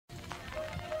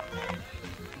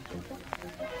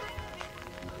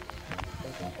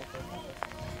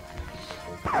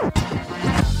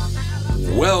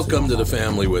Welcome to the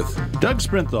family with Doug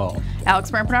Sprinthal, Alex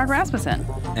Brant Bernard Rasmussen,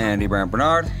 Andy Brant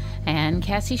Bernard, and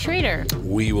Cassie Schrader.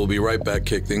 We will be right back.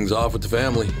 Kick things off with the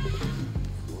family.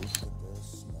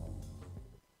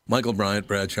 Michael Bryant,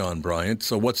 Bradshaw and Bryant.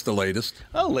 So what's the latest?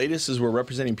 Well, the latest is we're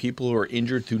representing people who are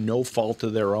injured through no fault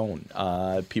of their own.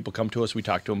 People come to us. We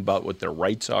talk to them about what their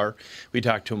rights are. We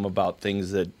talk to them about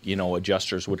things that,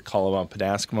 adjusters would call them up and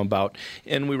ask them about.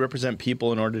 And we represent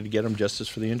people in order to get them justice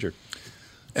for the injured.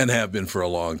 And have been for a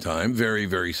long time. Very,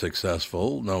 very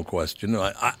successful, no question.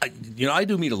 I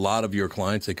do meet a lot of your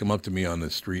clients. They come up to me on the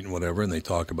street and whatever, and they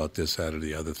talk about this, that, or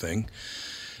the other thing.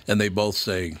 And they both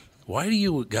say, why do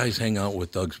you guys hang out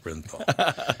with Doug Sprinthal?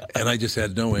 And I just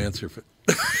had no answer for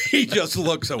He just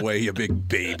looks away, you big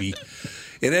baby.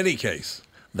 In any case,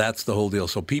 that's the whole deal.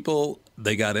 So people,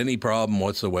 they got any problem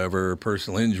whatsoever,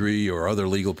 personal injury or other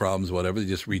legal problems, whatever, they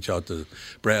just reach out to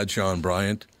Bradshaw and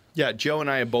Bryant. Yeah, Joe and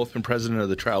I have both been president of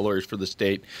the trial lawyers for the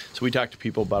state, so we talk to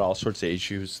people about all sorts of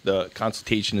issues. The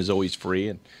consultation is always free,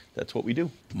 and that's what we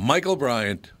do. Michael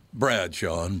Bryant,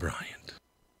 Bradshaw and Bryant.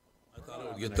 I thought I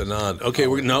would get the nod. Okay,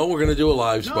 we're going to do a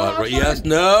live spot, right? Yes,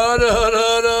 no.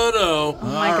 Oh,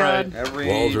 my God.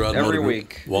 Every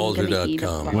week.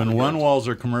 Walzer.com. When one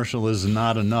Walzer commercial is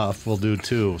not enough, we'll do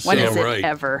two. When is it right.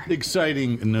 ever?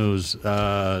 Exciting news.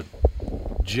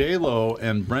 J-Lo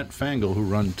and Brent Fangle, who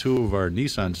run two of our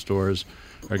Nissan stores,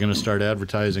 are going to start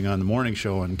advertising on the morning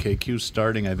show on KQ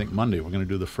starting, I think, Monday. We're going to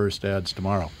do the first ads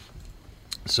tomorrow.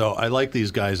 So I like these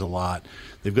guys a lot.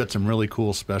 They've got some really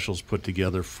cool specials put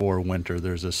together for winter.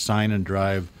 There's a sign and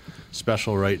drive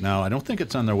special right now. I don't think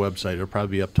it's on their website. It'll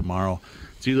probably be up tomorrow.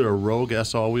 It's either a Rogue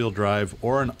S all-wheel drive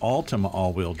or an Altima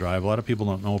all-wheel drive. A lot of people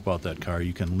don't know about that car.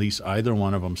 You can lease either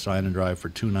one of them, sign and drive, for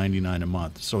 $299 a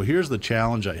month. So here's the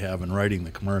challenge I have in writing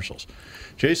the commercials.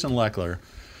 Jason Leckler,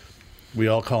 we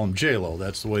all call him J-Lo.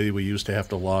 That's the way we used to have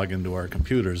to log into our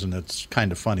computers, and it's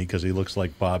kind of funny because he looks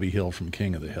like Bobby Hill from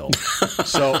King of the Hill.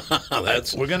 So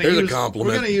There's a compliment.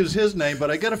 We're going to use his name, but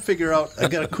I got to figure out, I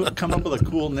got to come up with a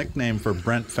cool nickname for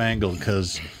Brent Fangle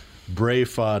because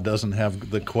Brayfa doesn't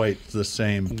have quite the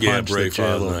same punch that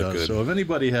J-Lo does. Good. So if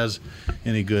anybody has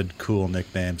any good, cool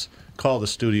nicknames, call the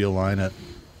studio line at,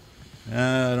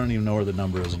 I don't even know where the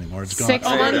number is anymore. It's gone.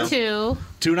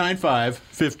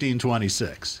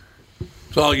 612-295-1526.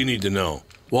 That's all you need to know.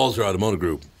 Walzer Automotive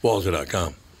Group,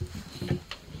 Walzer.com.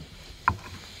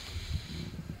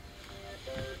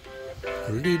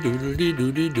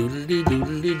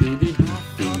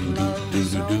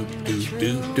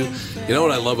 You know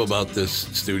what I love about this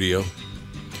studio?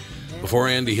 Before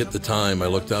Andy hit the time, I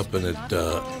looked up and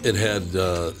it had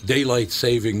daylight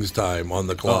savings time on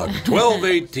the clock.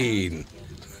 12:18.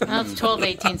 Well, it's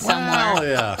 12:18 somewhere. Oh,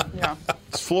 yeah.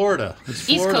 It's Florida. It's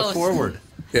East Florida Coast. forward.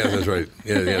 Yeah, that's right.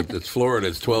 Yeah, it's Florida.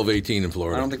 It's 12:18 in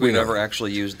Florida. I don't think we've ever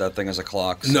actually used that thing as a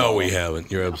clock. So No, we haven't.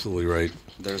 You're absolutely right.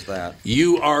 There's that.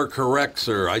 You are correct,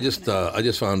 sir. I just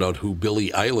found out who Billie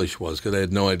Eilish was because I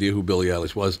had no idea who Billie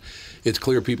Eilish was. It's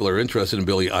clear people are interested in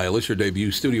Billie Eilish, her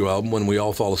debut studio album, When We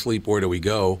All Fall Asleep, Where Do We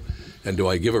Go? And Do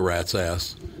I Give a Rat's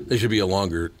Ass? There should be a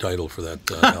longer title for that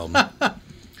album.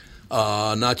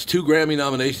 Notched 2 Grammy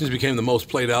nominations, became the most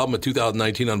played album of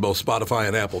 2019 on both Spotify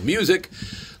and Apple Music.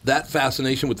 That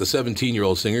fascination with the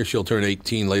 17-year-old singer, she'll turn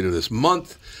 18 later this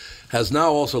month, has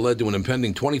now also led to an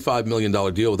impending $25 million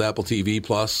deal with Apple TV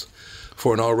Plus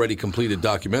for an already completed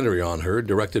documentary on her,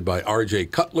 directed by R.J.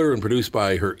 Cutler and produced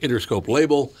by her Interscope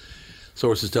label.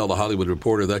 Sources tell The Hollywood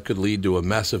Reporter that could lead to a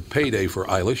massive payday for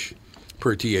Eilish,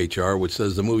 per THR, which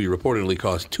says the movie reportedly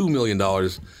cost $2 million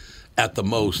at the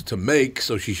most to make,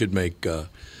 so she should make about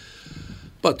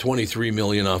 $23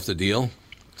 million off the deal.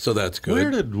 So that's good.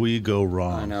 Where did we go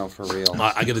wrong? I know, for real.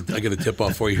 I got a tip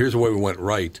off for you. Here's where we went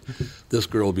right. This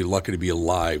girl will be lucky to be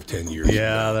alive 10 years from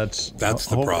now. that's the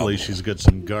hopefully problem. She's got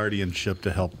some guardianship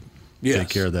to help take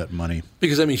care of that money.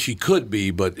 Because, I mean, she could be,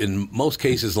 but in most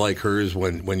cases like hers,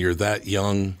 when you're that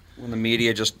young. When the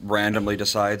media just randomly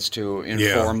decides to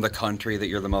inform the country that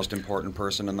you're the most important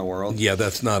person in the world. Yeah,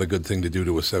 that's not a good thing to do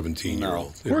to a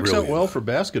 17-year-old. No. Works out well for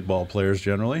basketball players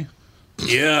generally.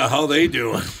 Yeah, how they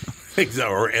doing?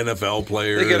 Or NFL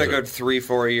players. They get a good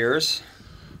 3-4 years.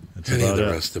 That's Any of about the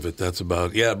it. rest of it, that's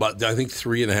about, but I think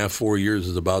 3.5, 4 years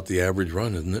is about the average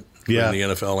run, isn't it? Yeah. In the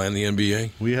NFL and the NBA.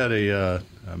 We had a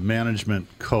management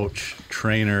coach,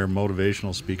 trainer,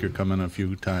 motivational speaker come in a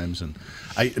few times, and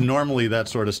normally that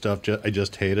sort of stuff, I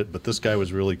just hate it, but this guy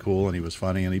was really cool, and he was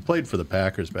funny, and he played for the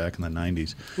Packers back in the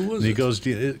 90s. Who was and he it? goes,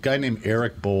 a guy named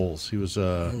Eric Bowles. He was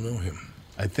I don't know him.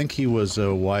 I think he was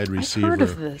a wide receiver. heard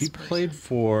of this he person. played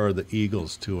for the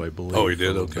Eagles too, I believe. Oh, he for a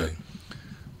did? little Okay. bit.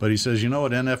 But he says, you know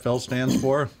what NFL stands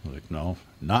for? I'm like, no,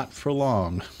 not for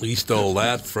long. He stole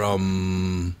that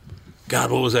from,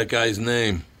 God, what was that guy's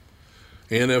name?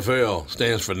 NFL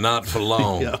stands for not for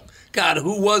long. Yeah. God,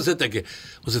 who was it?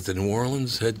 Was it the New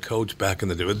Orleans head coach back in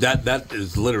the day? That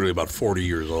is literally about 40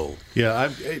 years old. Yeah,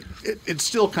 it's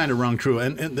still kind of rung true.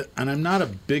 And I'm not a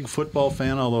big football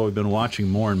fan, although I've been watching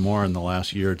more and more in the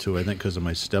last year or two, I think because of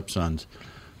my stepsons.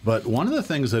 But one of the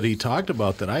things that he talked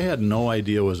about that I had no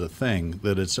idea was a thing,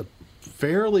 that it's a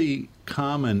fairly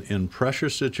common in pressure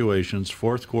situations,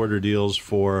 fourth quarter deals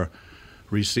for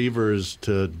receivers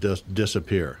to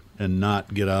disappear and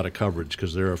not get out of coverage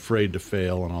because they're afraid to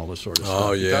fail and all this sort of stuff.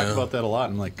 Oh, He yeah. talked about that a lot.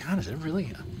 I'm like, God, does it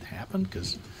really happen?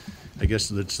 Because I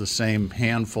guess it's the same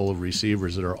handful of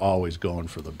receivers that are always going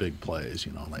for the big plays,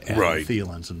 like Adam Right.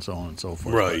 Thielens and so on and so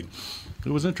forth. Right. But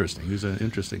it was interesting. He was an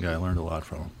interesting guy. I learned a lot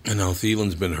from him. And now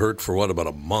Thielen's been hurt for, about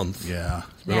a month? Yeah.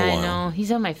 It's been Yeah, a while. I know.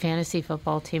 He's on my fantasy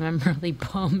football team. I'm really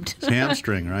bummed. It's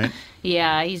hamstring, right?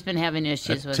 Yeah, he's been having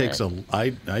issues That with takes it.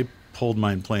 I pulled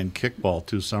mine playing kickball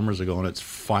 2 summers ago, and it's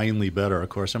finally better. Of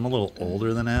course, I'm a little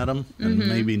older than Adam, and Mm-hmm.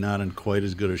 maybe not in quite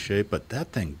as good a shape, but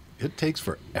that thing, it takes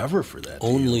forever for that to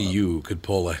Only heal up. you could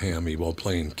pull a hammy while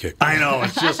playing kick. I know,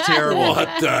 it's just terrible.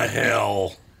 What the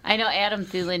hell? I know Adam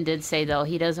Thielen did say, though,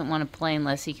 he doesn't want to play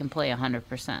unless he can play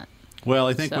 100%. Well,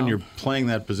 I think when So- you're playing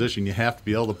that position, you have to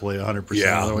be able to play 100%,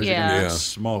 Yeah. otherwise you're Yeah. going to Yeah. get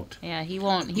smoked. Yeah, he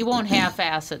won't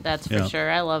half-ass it, that's for Yeah.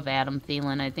 sure. I love Adam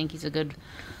Thielen. I think he's a good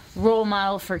role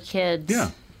model for kids. Yeah.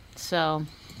 So,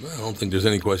 I don't think there's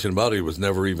any question about it. He was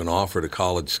never even offered a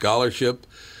college scholarship.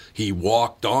 He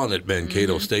walked on at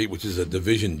Mankato State, which is a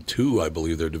Division II, I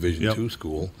believe they're Division Yep. II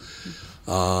school.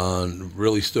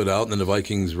 Really stood out, and then the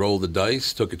Vikings rolled the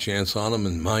dice, took a chance on him,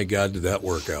 and my God, did that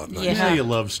work out nice. Yeah. Yeah, you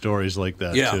love stories like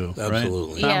that, Yeah, too. right?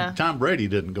 absolutely. Yeah. Tom Brady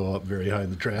didn't go up very high in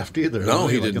the draft either. No,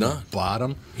 Was he like did in the not.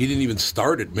 Bottom. He didn't even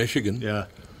start at Michigan. Yeah.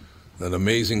 An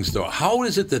amazing story. How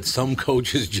is it that some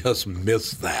coaches just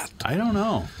miss that? I don't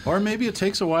know. Or maybe it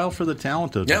takes a while for the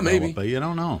talent to Yeah, develop, maybe. but you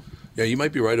don't know. Yeah, you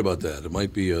might be right about that. It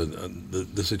might be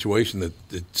the situation that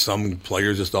some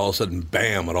players just all of a sudden,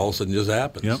 bam, it all of a sudden just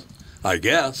happens. Yep. I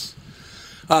guess.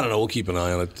 I don't know. We'll keep an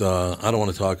eye on it. I don't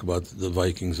want to talk about the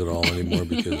Vikings at all anymore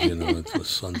because, it's the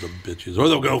sons of bitches. Or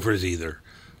the Gophers either.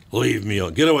 Leave me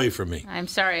alone. Get away from me. I'm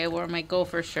sorry I wore my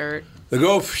Gopher shirt. The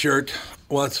Gopher shirt,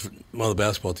 the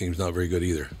basketball team's not very good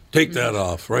either. Take that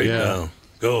off right Yeah. now.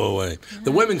 Go away.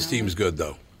 The women's team's good,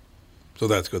 though. So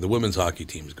that's good. The women's hockey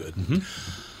team's good.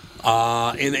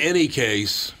 In any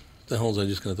case, what the hell was I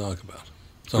just going to talk about?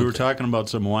 We were Something. talking about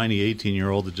some whiny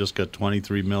 18-year-old that just got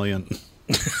 $23 million.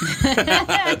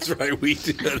 That's right, we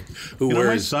did. Who My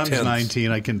wears son's tents.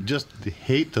 19. I can just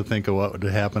hate to think of what would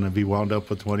happen if he wound up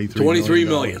with $23 $23 million.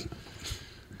 million.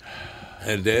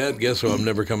 And Dad, guess what? I'm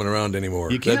never coming around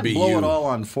anymore. You can't That'd be blow you. it all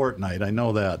on Fortnite. I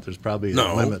know that. There's probably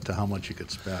No. a limit to how much you could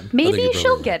spend. Maybe you're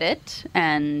she'll probably get it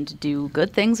and do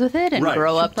good things with it and Right.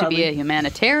 grow She'll up to be probably a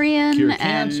humanitarian Cure and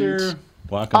cancer,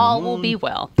 walk on all the will moon. be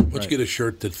well. Let's get a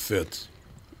shirt that fits.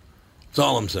 That's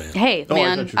all I'm saying. Hey, Oh, I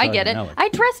man, thought you were I get talking it. Alex. I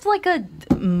dressed like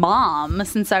a mom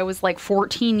since I was like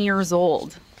 14 years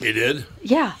old. You did?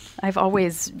 Yeah, I've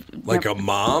always Like a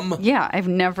mom? Yeah, I've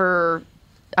never.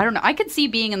 I don't know. I could see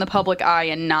being in the public eye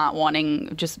and not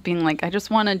wanting, just being like, I just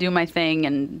want to do my thing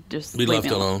and just Be leave left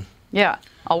me alone. Yeah,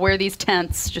 I'll wear these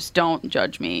tents. Just don't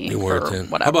judge me You wear for a tent.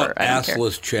 whatever. How about I don't care.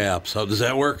 assless chaps? How does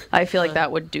that work? I feel like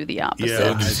that would do the opposite. Yeah,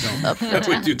 I don't. of the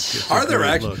We do. tent. Are there great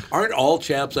actually? look. Aren't all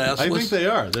chaps assless? I think they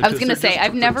are. I was going to say,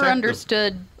 I've never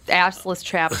understood assless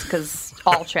chaps because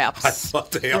all I chaps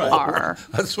thought they all are. were.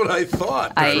 That's what I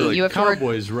thought. I- Really. you have to wear.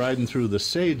 Cowboys riding through the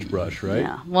sagebrush, right?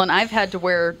 Yeah. Well, and I've had to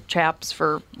wear chaps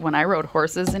for when I rode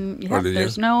horses, and Oh, did you?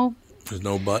 there's no. There's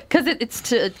no butt. Because it's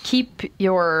to keep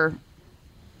your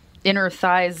inner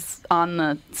thighs on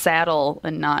the saddle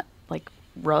and not like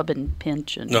rub and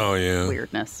pinch and Oh, yeah.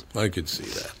 weirdness. I could see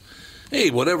that. Hey,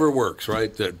 whatever works,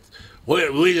 right? That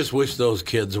we just wish those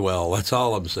kids well. That's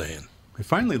all I'm saying. I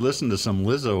finally listened to some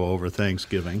Lizzo over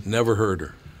Thanksgiving. Never heard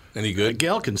her. Any A good?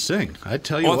 gal can sing. I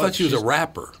tell you Oh, I what. thought she was a she's-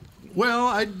 rapper.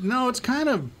 Well, no,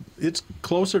 it's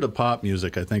closer to pop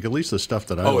music, I think. At least the stuff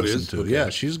that I Oh, it listen is? to. Okay. Yeah,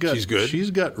 she's good?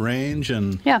 She's got range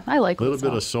and Yeah, I like a little Lizzo.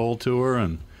 bit of soul to her.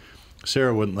 And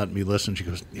Sarah wouldn't let me listen. She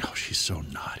goes, "Oh, she's so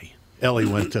naughty." Ellie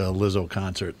went to a Lizzo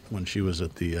concert when she was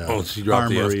at the Oh, she dropped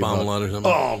the Armory F-bomb a about- lot or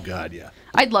something? Oh God, yeah.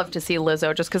 I'd love to see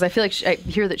Lizzo just because I feel like I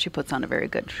hear that she puts on a very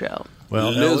good show.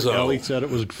 Well, Lizzo. Ellie said it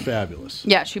was fabulous.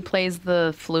 Yeah, she plays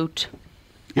the flute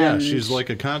Yeah, And- she's like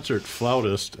a concert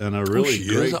flautist and a really she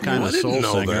great is? kind Oh, I of didn't soul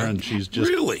know singer, that. and she's just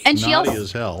Really? And she naughty also,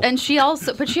 as hell. And she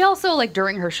also like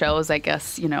during her shows, I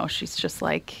guess, she's just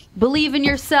like, believe in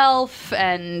yourself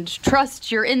and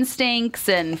trust your instincts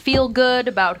and feel good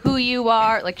about who you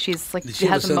are. Like she's like Did she she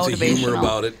have has a a sense of humor motivational.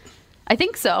 about it? I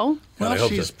think so. God, I Well, hope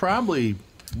she's so. probably,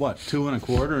 2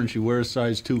 1/4, and she wears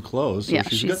size 2 clothes, so Yeah,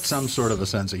 she's got she's- some sort of a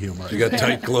sense of humor. She got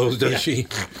tight clothes, does she?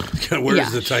 Where's Yeah,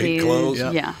 the tight she- clothes?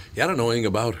 yeah. I don't know anything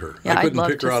about her. Yeah, I couldn't I'd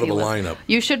love pick her to out of see a what- lineup.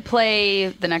 You should play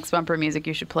the next bumper music.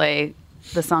 You should play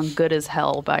the song "Good as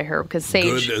Hell" by her because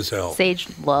Sage Good as Hell. Sage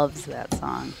loves that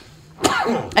song,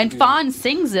 and Fawn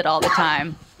sings it all the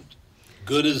time.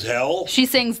 Good as hell. She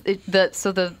sings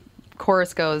the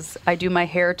chorus goes, "I do my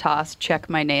hair toss, check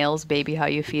my nails, baby, how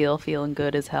you feel, feeling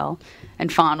good as hell."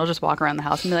 And Fawn will just walk around the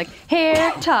house and be like,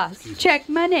 "Hair toss, check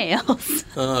my nails."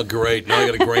 Oh, great. Now I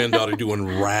got a granddaughter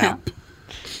doing rap.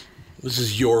 This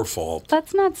is your fault.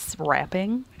 That's not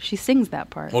rapping. She sings that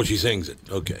part. Oh, she sings it.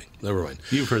 Okay, never mind.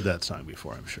 You've heard that song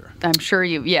before, I'm sure. I'm sure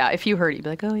if you heard it, you'd be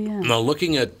like, "Oh yeah." Now,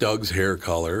 looking at Doug's hair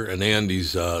color and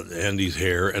Andy's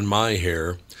hair and my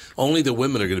hair, only the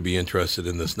women are going to be interested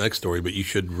in this next story, but you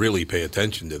should really pay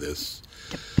attention to this.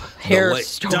 Hair la-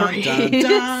 stories. Dun, dun,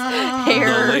 dun.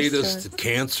 Hair The latest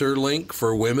cancer link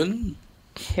for women.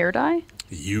 hair dye?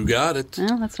 You got it.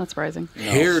 No, that's not surprising. No,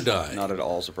 Hair dye. Not at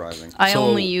all surprising. I So-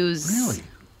 only use Really?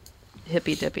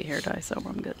 hippy dippy hair dye, so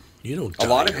I'm good. You don't. A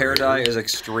lot dye of hair your dye is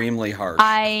extremely harsh.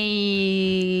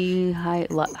 I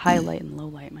highlight and low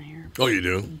light my hair. Oh, you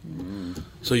do.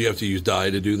 So you have to use dye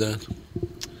to do that.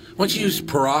 Why don't you use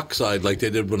peroxide like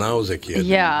they did when I was a kid?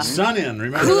 Yeah. Sun In,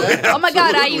 remember that? Oh my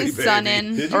God, I Absolutely, use baby. sun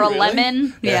in Did you or a really?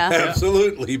 lemon. Yeah.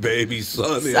 Absolutely, baby.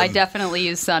 Sun in. I definitely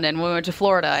use sun in. When we went to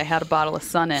Florida, I had a bottle of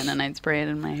sun in and I'd spray it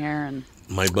in my hair and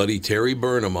My buddy Terry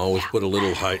Burnham always put a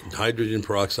little hydrogen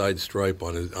peroxide stripe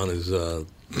on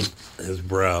his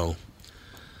brow.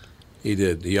 He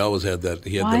did. He always had that.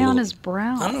 He had why the on little, his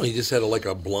brow? I don't know. He just had like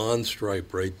a blonde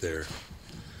stripe right there.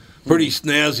 Pretty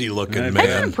snazzy looking, Hydrogen man.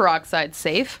 Hydrogen peroxide's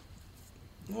safe.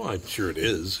 Well, I'm sure it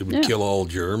is. It would Yeah. kill all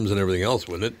germs and everything else,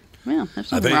 wouldn't it? Yeah,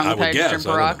 there's I nothing think- wrong I with would hydrogen guess. I don't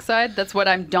know. peroxide. That's what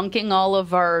I'm dunking all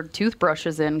of our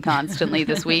toothbrushes in constantly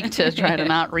this week to try to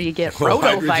not get Well,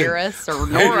 rotavirus or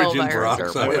hydrogen norovirus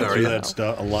peroxide, or I went Are whatever. through you? that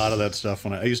stuff, a lot of that stuff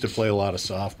when I used to play a lot of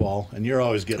softball, and you're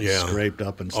always getting Yeah. scraped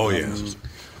up and stuff. Oh, yeah. It's just-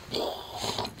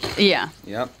 Yeah.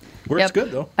 Yep. Works Yep.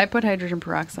 good though. I put hydrogen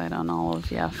peroxide on all of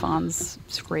Fawn's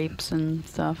scrapes and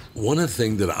stuff. One of the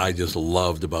things that I just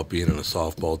loved about being in a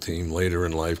softball team later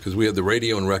in life, because we had the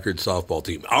radio and record softball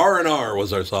team. R&R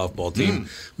was our softball team.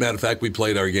 Matter of fact, we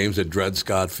played our games at Dred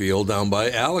Scott Field down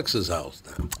by Alex's house.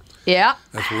 Now. Yeah.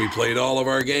 That's where we played all of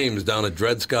our games, down at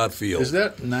Dred Scott Field. Is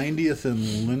that 90th and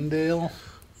Lindale?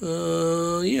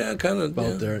 Yeah, kind of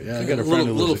About there. Yeah, I got a a friend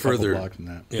who little lives a couple further. blocks from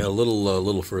that. Yeah, a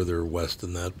little further west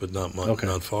than that, but not much, Okay.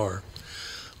 not far.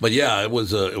 But yeah, it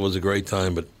was a great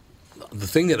time. But the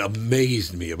thing that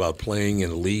amazed me about playing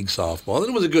in league softball, and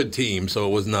it was a good team, so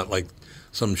it was not like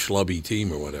some schlubby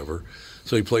team or whatever.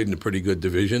 So he played in a pretty good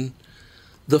division.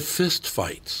 The fist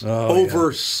fights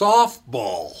over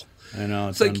softball. I know,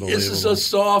 it's It's like, unbelievable. this is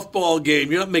a softball game.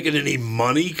 You're not making any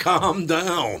money. Calm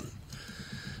down.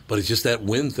 But it's just that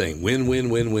win thing. Win, win,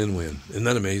 win, win, win. Isn't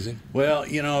that amazing? Well,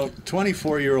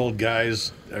 24-year-old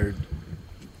guys are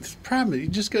probably, you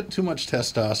just got too much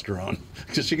testosterone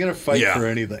because you're going to fight for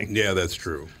anything. Yeah, that's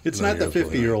true. It's No, not the you're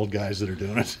absolutely right. 50-year-old guys that are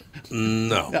doing it.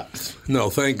 No. Yeah. No,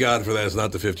 thank God for that. It's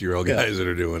not the 50-year-old Yeah. guys that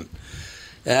are doing it.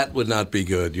 That would not be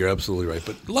good. You're absolutely right.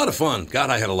 But a lot of fun. God,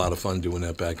 I had a lot of fun doing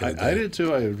that back in the day. I did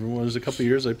too. It was a couple of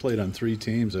years I played on 3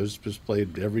 teams. I just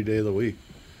played every day of the week.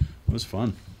 It was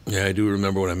fun. Yeah, I do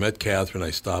remember when I met Catherine,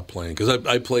 I stopped playing. Because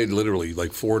I played literally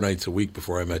like 4 nights a week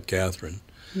before I met Catherine.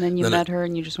 And then you Then met her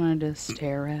and you just wanted to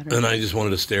stare at her. And I just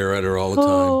wanted to stare at her all the time.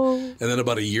 Oh. And then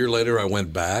about a year later, I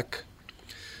went back.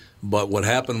 But what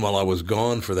happened while I was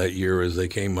gone for that year is they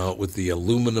came out with the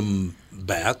aluminum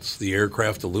bats, the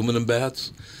aircraft aluminum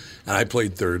bats. And I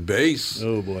played third base.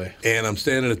 Oh, boy. And I'm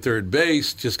standing at third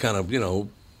base, just kind of,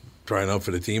 trying out for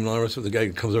the team and all the rest of it. The guy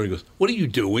comes over and he goes, "What are you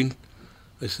doing?"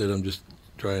 I said, "I'm just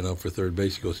trying out for third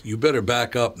base." He goes, "You better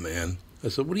back up, man." I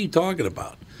said, "What are you talking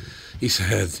about?" He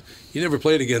said, "You never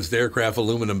played against aircraft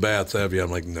aluminum bats, have you?" I'm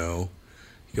like, "No."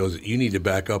 He goes, "You need to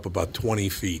back up about 20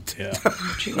 feet. Yeah.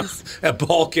 Jeez. That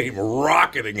ball came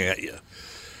rocketing at you.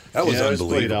 That was I always played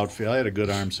unbelievable. outfield. I had a good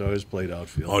arm, so I always played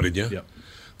outfield. Oh, did you? Yep.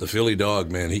 The Philly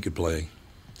dog, man, he could play.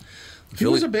 He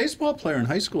was a baseball player in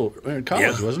high school, or in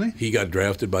college, wasn't he? He got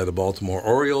drafted by the Baltimore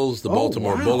Orioles, the Oh,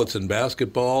 Baltimore wow. Bullets in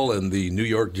basketball, and the New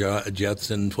York Jets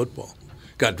in football.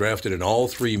 Got drafted in all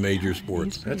 3 major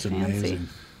sports That's Fancy. amazing.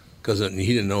 because he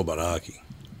didn't know about hockey.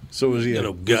 So was he a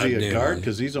goddamn guard? right.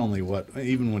 Because he's only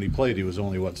even when he played, he was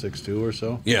only 6'2" or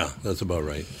so? Yeah, that's about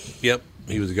right. Yep,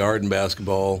 he was a guard in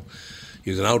basketball. He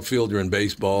was an outfielder in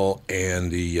baseball,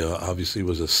 and he obviously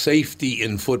was a safety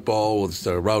in football. Was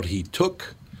the route he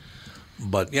took.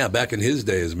 But, yeah, back in his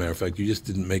day, as a matter of fact, you just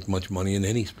didn't make much money in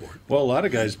any sport. Well, a lot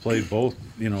of guys played both,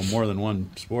 more than one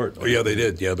sport. Oh, yeah, they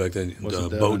did. Yeah, back then. Wasn't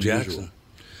that Bo unusual? Jackson.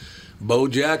 Bo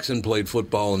Jackson played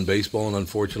football and baseball, and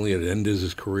unfortunately it ended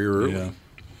his career early.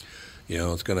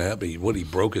 Yeah. It's going to happen. He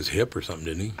broke his hip or something,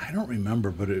 didn't he? I don't remember,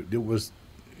 but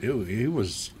he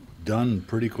was done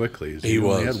pretty quickly. He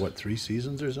only was. had, 3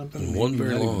 seasons or something? One Maybe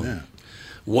very not even long. that.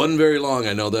 Wasn't very long,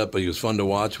 I know that, but he was fun to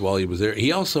watch while he was there.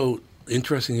 He also,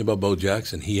 interesting thing about Bo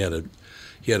Jackson, he had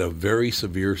a very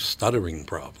severe stuttering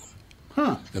problem.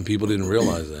 Huh. And people didn't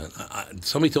realize that.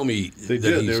 Somebody told me They that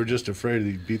did. he's- They were just afraid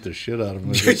he'd beat the shit out of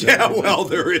him. Yeah, well,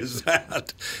 there is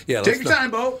that. Yeah, Take your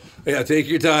time, Bo. Yeah, take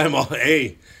your time.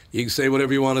 Hey, you can say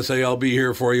whatever you want to say. I'll be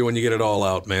here for you when you get it all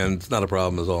out, man. It's not a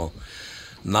problem at all.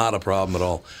 Not a problem at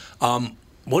all.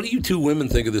 What do you two women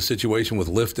think of this situation with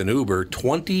Lyft and Uber?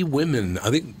 20 women, I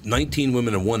think 19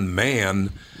 women and one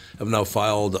man have now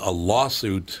filed a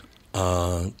lawsuit,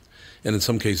 and in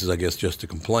some cases, I guess, just a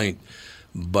complaint.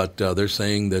 But they're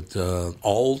saying that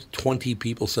all 20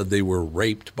 people said they were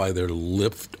raped by their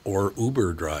Lyft or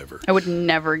Uber driver. I would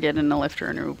never get in a Lyft or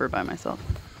an Uber by myself.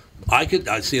 I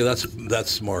see.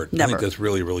 That's smart. Never. I think that's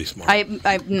really, really smart. I'm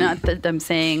not that I'm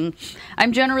saying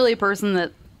I'm generally a person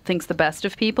that thinks the best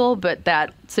of people, but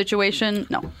that situation,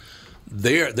 no.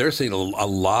 They're saying a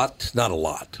lot, not a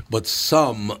lot, but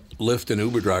some Lyft and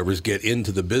Uber drivers get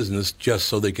into the business just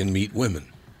so they can meet women.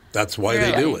 That's why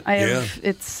they do it.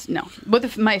 It's no.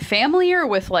 With my family or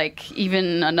with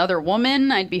even another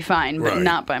woman, I'd be fine, but Right.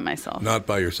 not by myself. Not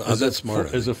by yourself. That's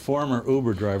smart. As a former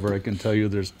Uber driver, I can tell you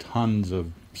there's tons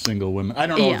of single women. I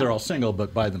don't know Yeah. if they're all single,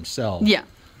 but by themselves. Yeah.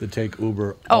 That take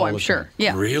Uber. Oh, all I'm the sure. time.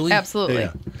 Yeah. Really? Absolutely.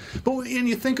 Yeah. And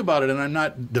you think about it, and I'm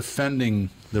not defending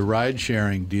the ride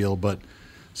sharing deal, but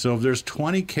so if there's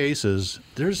 20 cases,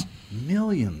 there's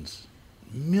millions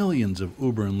of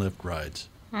Uber and Lyft rides.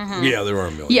 Yeah, there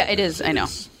are millions. Yeah, it is. I know.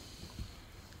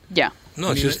 Yeah.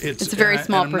 No, it's just It's a very and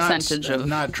small I'm not- percentage of- I'm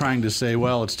not trying to say,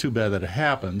 well, it's too bad that it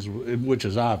happens, which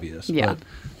is obvious. Yeah.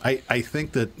 But I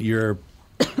think that you're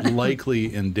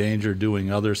likely in danger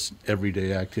doing other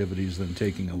everyday activities than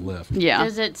taking a Lyft. Yeah.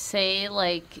 Does it say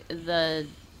the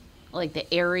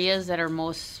areas that are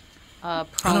most prone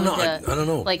I don't know. to? I don't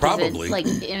know. Like, Probably.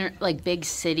 is it like big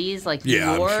cities like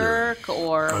Yeah, New I'm sure. York,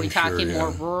 or are I'm we sure, talking yeah.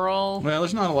 more rural? Well,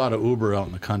 there's not a lot of Uber out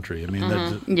in the country. I mean,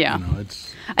 that's, Yeah.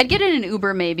 it's I'd get in an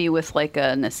Uber maybe with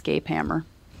an escape hammer.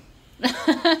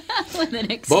 With an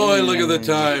Boy, look at the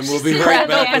time. We'll be right Crack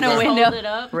back. open a With window. Hold it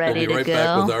up. Ready we'll be to right go.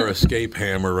 back with our escape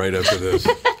hammer right after this.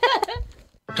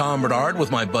 Tom Bernard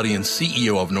with my buddy and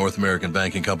CEO of North American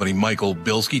Banking Company, Michael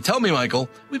Bilski. Tell me, Michael,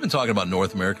 we've been talking about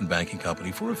North American Banking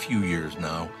Company for a few years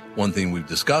now. One thing we've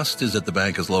discussed is that the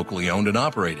bank is locally owned and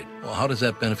operated. Well, how does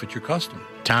that benefit your customer?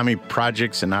 Tommy,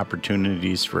 projects and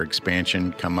opportunities for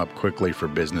expansion come up quickly for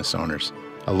business owners.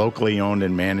 A locally owned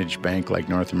and managed bank like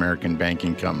North American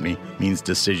Banking Company means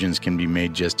decisions can be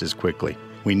made just as quickly.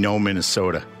 We know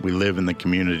Minnesota. We live in the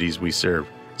communities we serve.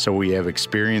 So we have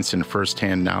experience and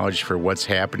firsthand knowledge for what's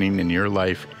happening in your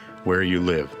life where you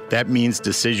live. That means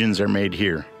decisions are made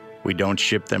here. We don't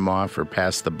ship them off or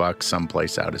pass the buck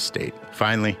someplace out of state.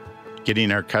 Finally,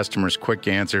 getting our customers quick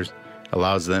answers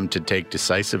allows them to take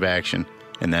decisive action,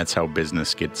 and that's how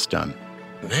business gets done.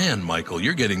 Man, Michael,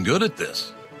 you're getting good at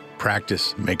this.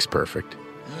 Practice makes perfect.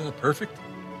 Perfect.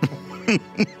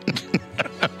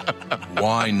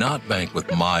 Why not bank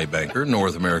with my banker,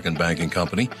 North American Banking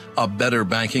Company? A better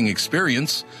banking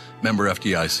experience. Member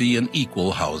FDIC, an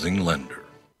equal housing lender.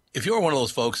 If you're one of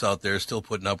those folks out there still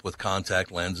putting up with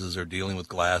contact lenses or dealing with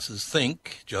glasses,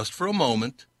 think, just for a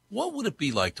moment, what would it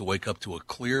be like to wake up to a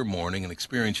clear morning and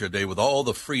experience your day with all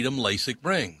the freedom LASIK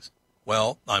brings?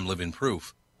 Well, I'm living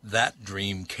proof. That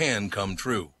dream can come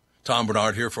true. Tom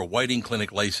Bernard here for Whiting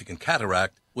Clinic LASIK and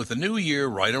Cataract. With the new year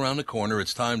right around the corner,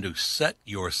 it's time to set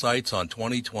your sights on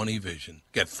 20/20 vision.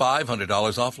 Get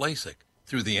 $500 off LASIK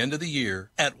through the end of the year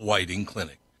at Whiting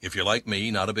Clinic. If you're like me,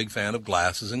 not a big fan of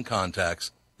glasses and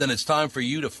contacts, then it's time for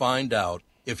you to find out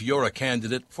if you're a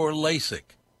candidate for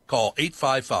LASIK. Call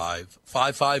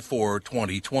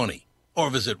 855-554-2020 or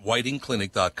visit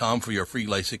whitingclinic.com for your free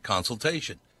LASIK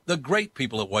consultation. The great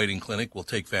people at Whiting Clinic will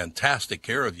take fantastic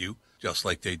care of you, just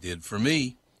like they did for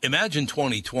me. Imagine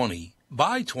 2020,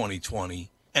 buy 2020,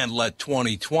 and let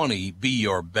 2020 be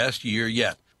your best year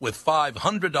yet with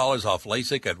 $500 off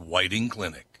LASIK at Whiting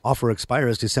Clinic. Offer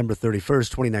expires December 31st,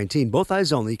 2019. Both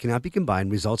eyes only, cannot be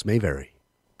combined. Results may vary.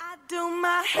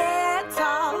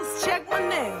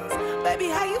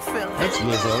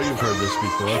 Thanks, Lizzo. You've heard this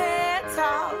before.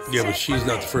 Yeah, but she's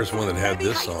not the first one that had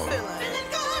this song.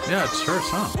 Yeah, it's her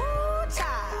song.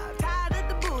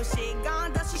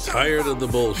 Tired of the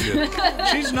bullshit.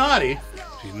 She's naughty,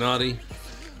 She's naughty.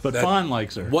 but Fawn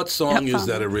likes her. What song Yep, is Fawn.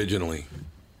 that originally?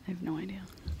 I have no idea.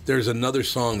 There's another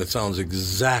song that sounds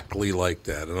exactly like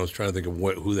that, and I was trying to think of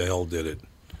who the hell did it.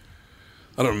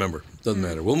 I don't remember. Doesn't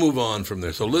matter. We'll move on from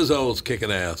there. So Lizzo's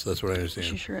kicking ass. That's what I She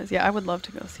understand. sure is. Yeah, I would love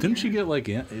to go see Didn't her. she get like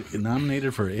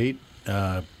nominated for 8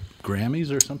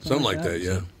 Grammys or something? Something like that, It's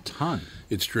yeah. a ton.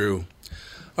 It's true.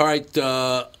 All right.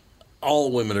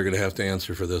 All women are going to have to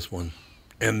answer for this one.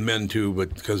 And men too,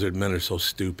 but because men are so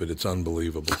stupid, it's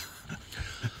unbelievable.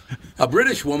 A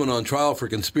British woman on trial for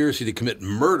conspiracy to commit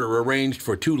murder arranged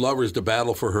for 2 lovers to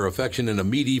battle for her affection in a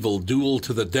medieval duel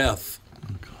to the death.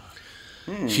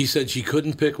 She said she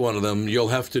couldn't pick one of them. You'll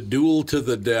have to duel to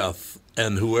the death,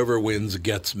 and whoever wins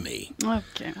gets me.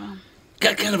 Okay, well.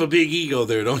 Got kind of a big ego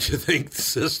there, don't you think,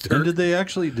 sister? And did they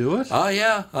actually do it? Oh,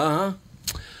 yeah.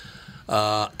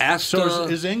 Asta... So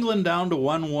is England down to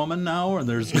one woman now, or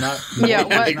there's not, Yeah, what?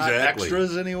 not Exactly.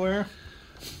 extras anywhere?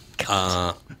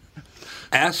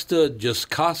 Asta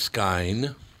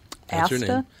Jaskoskine. That's her Asta?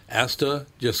 name. Asta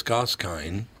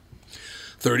Jaskoskine,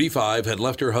 35, had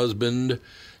left her husband,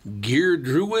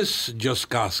 Girdruis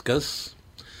Jaskaskas,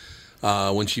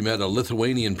 when she met a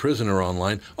Lithuanian prisoner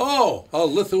online. Oh, a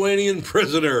Lithuanian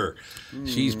prisoner.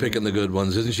 She's picking the good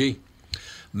ones, isn't she?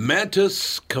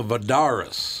 Mantis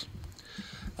Kavadaris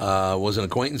was an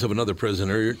acquaintance of another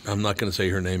prisoner. I'm not going to say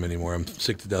her name anymore. I'm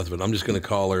sick to death of it. I'm just going to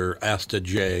call her Asta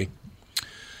J.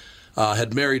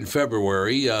 Had married in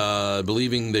February,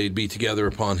 believing they'd be together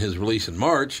upon his release in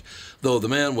March. Though the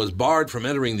man was barred from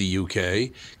entering the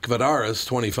UK, Kvadaris,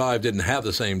 25, didn't have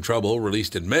the same trouble.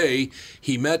 Released in May,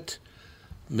 he met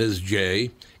Ms.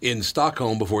 J in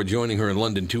Stockholm before joining her in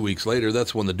London 2 weeks later.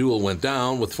 That's when the duel went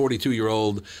down, with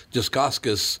 42-year-old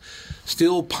Jaskaskas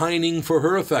still pining for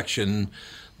her affection.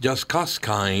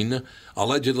 Jaskoskine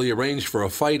allegedly arranged for a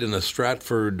fight in a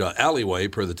Stratford alleyway,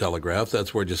 per the Telegraph.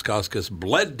 That's where Jaskaskas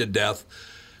bled to death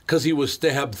because he was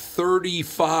stabbed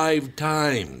 35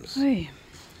 times. Oy.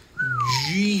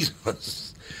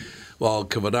 Jesus. While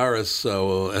Kavadaris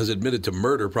has admitted to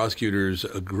murder, prosecutors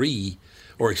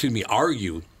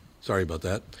argue. Sorry about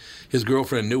that. His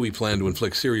girlfriend knew he planned to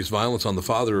inflict serious violence on the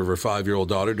father of her 5-year-old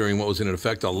daughter during what was in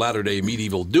effect a latter-day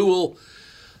medieval duel.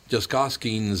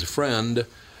 Jaskoskine's friend,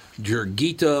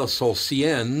 Jurgita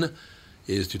Solsien,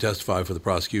 is to testify for the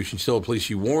prosecution. She told police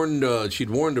she'd warned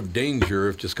of danger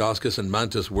if Jaskaskas and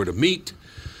Mantis were to meet.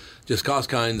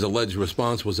 Jaskoskine's alleged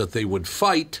response was that they would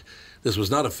fight. This was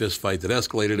not a fist fight that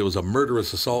escalated. It was a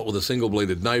murderous assault with a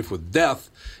single-bladed knife with death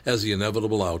as the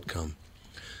inevitable outcome.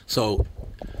 So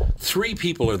 3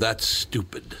 people are that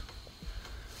stupid.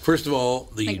 First of all,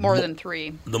 I think more than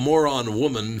 3. the moron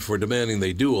woman for demanding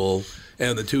they duel,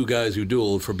 and the 2 guys who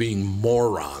dueled for being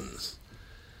morons.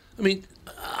 I mean,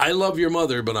 I love your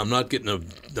mother, but I'm not getting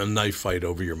a knife fight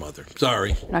over your mother.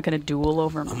 Sorry, I'm not going to duel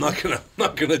over I'm mom.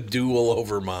 not gonna duel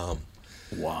over mom.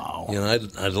 Wow. You know,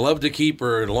 I'd love to keep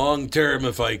her long term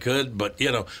if I could, but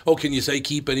can you say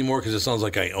keep anymore? Because it sounds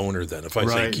like I own her then. If I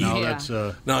say Right, keep, no, Yeah. that's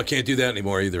no, I can't do that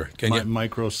anymore either. Can you?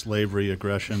 micro-slavery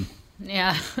aggression.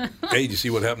 Yeah. Hey, did you see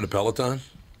what happened to Peloton?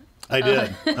 I did. I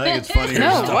think it's funny.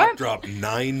 No, Stock what? dropped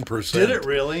 9%. Did it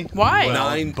really? Why? Well,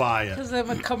 Nine. buy it. Because of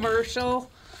a commercial.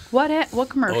 What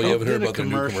commercial? Oh, you haven't heard Did a about the new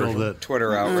commercial commercial? that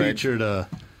Twitter outrage. featured a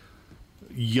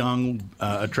young,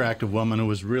 attractive woman who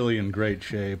was really in great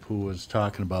shape, who was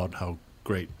talking about how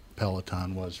great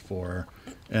Peloton was for her,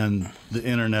 and the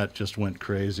internet just went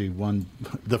crazy.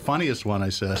 The funniest one I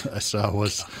saw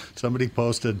was somebody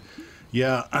posted,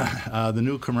 the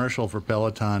new commercial for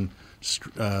Peloton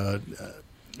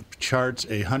charts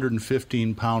a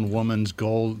 115-pound woman's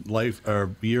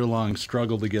year-long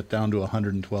struggle to get down to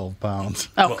 112 pounds.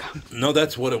 Oh. No,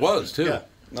 that's what it was too. Yeah.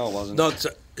 No, it wasn't. No,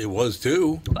 it was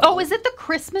too. Oh, is it the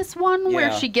Christmas one where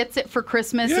Yeah. she gets it for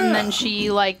Christmas Yeah. and then she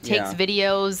takes Yeah.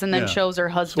 videos and then Yeah. shows her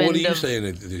So husband? what are you of- saying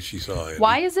that she saw it?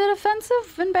 Why is it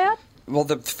offensive and bad? Well,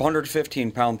 the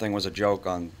 115-pound thing was a joke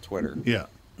on Twitter. Yeah.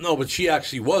 No, but she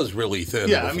actually was really thin.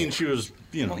 Yeah, I before. mean, she was,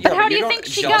 Yeah, But but how do you don't think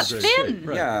she got just- thin?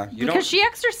 Right. Yeah, you Because don't. she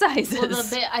exercises.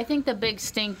 Well, I think the big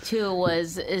stink too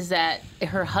is that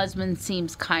her husband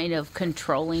seems kind of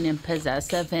controlling and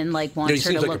possessive and like Yeah, he wants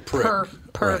her seems to like a look prick.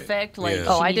 perfect. Like Yeah. she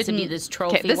Oh, I needs to didn't. be this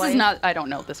trophy Okay, this wife. is not. I don't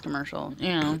know this commercial.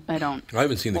 Yeah. I don't. I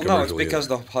haven't seen the Well, no, commercial it's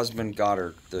because either. the husband got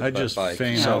her the I just bike,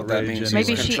 feign so that outrage means anyway.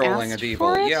 Maybe he's she controlling a asked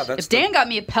depot. for it. Yeah, that's if Dan got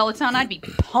me a Peloton, I'd be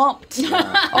pumped.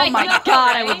 Oh my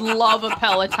god, I would love a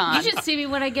Peloton. You should see me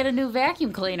when I get a new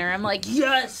vacuum cleaner. I'm like,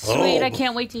 yes, sweet. Oh. I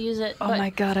can't wait to use it. Oh But my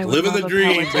god, I would Living love the a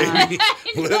dream, Peloton. baby.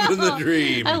 Living the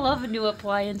dream. I love new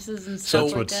appliances and So- stuff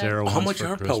That's like what that. Sarah wants How much for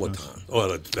are Christmas. Peloton? Oh,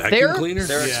 a vacuum They're- cleaner?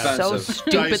 They're Yeah. So expensive.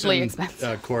 stupidly Dyson,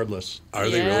 expensive. cordless. Are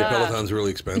they really? Yeah. Peloton's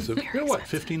really expensive? They're what,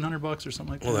 $1,500 or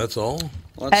something like that? Well, that's all.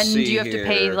 Let's And see you have to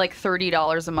pay here. like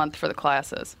 $30 a month for the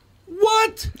classes.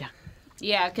 What?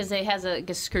 Yeah, because it has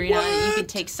a screen on it. You What? can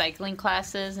take cycling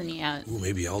classes, and yeah. Ooh,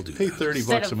 maybe I'll do Pay that. $30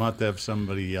 Instead a of- month to have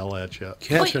somebody yell at you.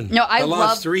 Catherine, No, I love-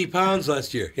 lost 3 pounds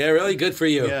last year. Yeah, really good for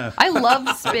you. Yeah. I love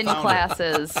spin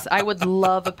classes. I would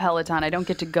love a Peloton. I don't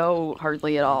get to go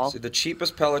hardly at all. See, the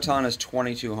cheapest Peloton is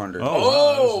 $2,200.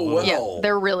 Oh, well. Yeah,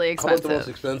 they're really How about the most expensive.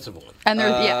 expensive one? And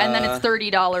and then it's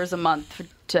 $30 a month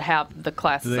to have the Do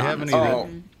classes they on. have any? Oh.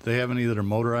 They have any that are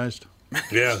motorized?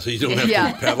 Yeah, so you don't have to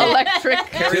Yeah, pedal. electric.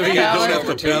 Yeah, you don't have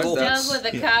to pedal. That's- Down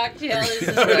with a cocktail is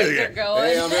just like they're going.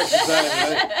 Hey, I'm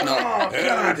exercising.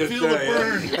 No, feel the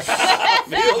burn.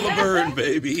 Feel the burn,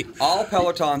 baby. All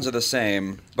Pelotons are the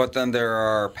same, but then there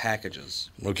are packages.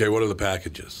 Okay, what are the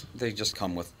packages? They just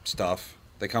come with stuff.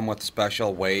 They come with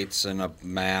special weights and a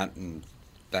mat and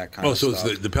that kind Oh, of so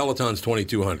stuff. it's the Peloton's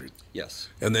 $2,200, Yes.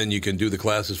 and then you can do the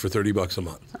classes for $30 a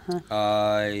month.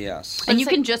 Yes. And you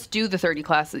can just do the 30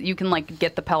 classes. You can like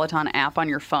get the Peloton app on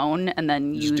your phone and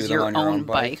then Just do use them your on your own own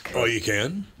bike. bike. Oh, you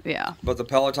can? Yeah. But the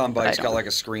Peloton bike's I got don't. like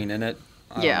a screen in it.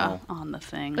 I Yeah, don't know. on the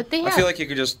thing. But they I have. feel like you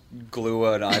could just glue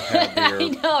an iPad to I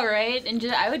your... know, right? And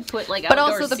just I would put like But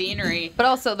outdoor also the scenery. But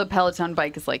also the Peloton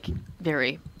bike is like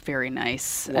very very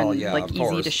nice Well, and yeah, like of easy course.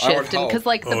 to I would shift. And because hope.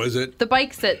 like Oh, is it? the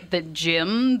bikes at the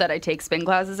gym that I take spin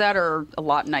classes at are a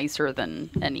lot nicer than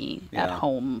any Yeah. at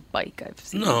home bike I've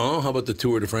seen. No, how about the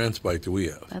Tour de France bike that we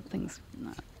have? That thing's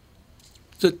not.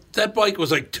 That bike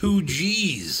was like 2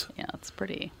 G's. Yeah, it's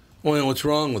pretty. Well, what's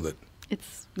wrong with it?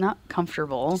 It's not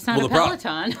comfortable. It's not Well, a the pro-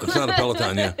 Peloton. It's not a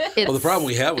Peloton, yeah. Well, the problem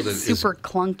we have with it is super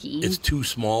clunky. it's too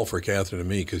small for Catherine and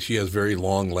me because she has very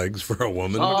long legs for a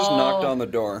woman. Just Oh. knocked on the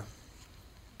door.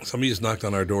 Somebody just knocked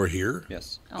on our door here.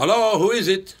 Yes. Hello, who is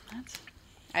it?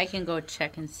 I can go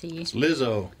check and see.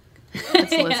 Lizzo.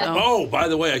 It's Lizzo. Oh, by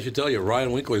the way, I should tell you,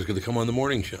 Ryan Winkler is going to come on the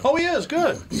morning show. Oh, he is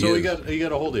good. So He he is.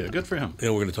 got a hold of you. Good for him.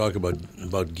 And we're going to talk about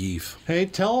Geef. Hey,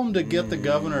 tell him to get the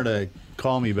governor to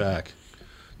call me back.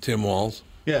 Tim Walz,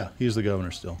 Yeah, he's the governor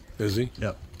still. is he?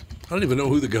 Yep. I don't even know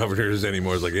who the governor is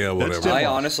anymore. It's like, yeah, whatever. Tim I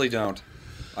Walz. honestly don't.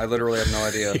 I literally have no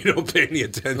idea. You don't pay any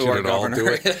attention Who our at all to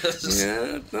governor it. is.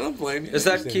 Yeah, I don't blame you. Is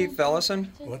that Keith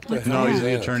Ellison? What the No, hell he's is the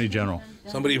that? attorney general.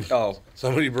 Somebody Oh.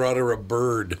 brought her a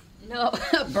bird. No,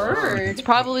 a bird. It's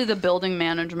probably the building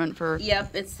management for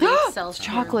Yep, it's the Excel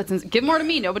chocolates. And give more to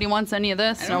me. Nobody wants any of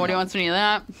this. Nobody wants any of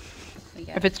that.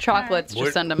 If it's chocolates, What-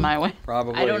 just send them my way.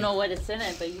 Probably. I don't know what it's in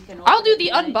it, but you can. I'll order do the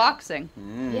it tonight. unboxing.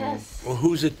 Yes. Well,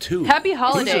 who's it to? Happy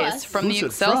holidays us? from the Who's it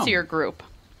Excelsior Group.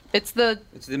 It's the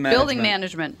It's the building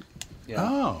management. management. Yeah.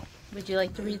 Oh. Would you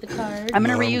like to read the card? I'm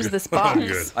going No, to I'm reuse good. this I'm box.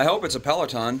 good. I hope it's a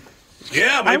Peloton.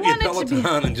 Yeah, maybe a want it to be-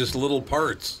 Peloton and just little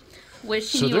parts.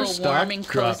 Wishing So you their a stock warm and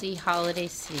dropped. cozy holiday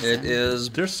season. It is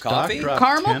Their stock coffee. dropped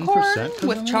Caramel 10% corn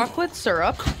with tonight? chocolate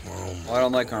syrup, Well, I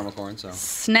don't like caramel corn, so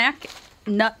snack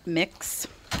nut mix,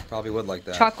 probably would like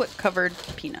that. chocolate covered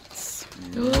peanuts.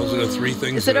 Those are the 3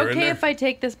 things Is it that are in okay there. if I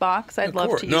take this box? I'd Of love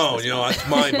course. to use No, this you know, one. that's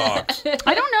my box.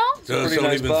 I don't know. So Pretty don't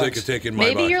nice even think box. of taking my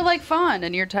Maybe box. you're like fun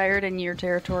and you're tired and you're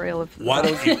territorial of. Why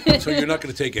don't you? So you're not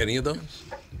going to take any of those?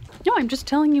 No, I'm just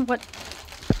telling you what.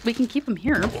 We can keep them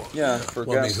here. Yeah, for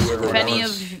Well, I mean, guests. whoever or If any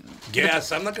wants. of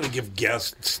Guess. I'm not going to give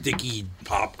guests sticky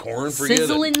popcorn. Forget it.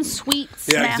 sizzling sweet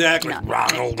Yeah, snack exactly. nut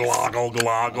Roggle, mix. gloggle, I don't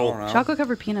gloggle. know. Chocolate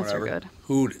covered peanuts Whatever. are good.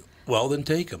 Who? Well, then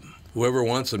take them. Whoever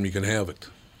wants them, you can have it.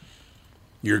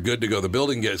 You're good to go. The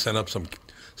building sent up some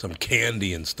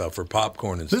candy and stuff or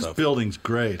popcorn and This stuff. building's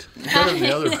great. Better than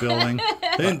the other building.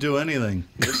 They didn't do anything.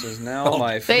 This is now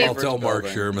my I'll favorite tell Mark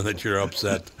building. Sherman that you're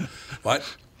upset. What?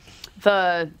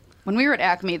 When we were at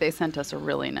Acme, they sent us a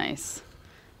really nice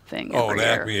thing. Oh, every at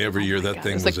year. Acme every year my that God.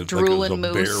 thing It was was like a- like it was a drooling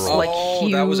moose, barrel. like Oh,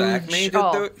 huge. that was Acme that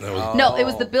Oh. do it? That was- No, it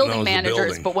was the That building was the managers,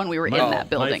 building. but when we were in Oh, that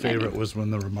building, My I favorite mean. was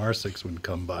when the Ramarsics would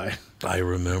come by. I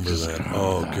remember that.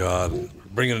 Oh God,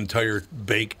 bring an entire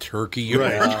baked turkey.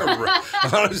 Right.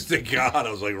 Honest to God,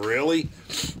 I was like, really?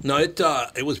 No,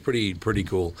 it was pretty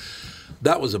cool.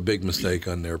 That was a big mistake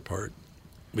on their part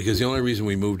because the only reason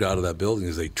we moved out of that building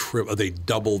is they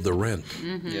doubled the rent.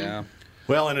 Yeah.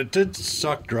 Well, and it did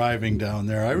suck driving down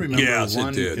there. I remember Yes,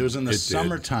 one. it did. It was in the It did.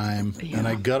 summertime, and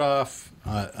I got off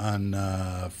on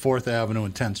 4th Avenue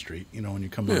and 10th Street. You know, when you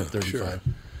come Yeah, out of 35. sure.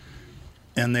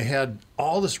 And they had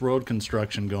all this road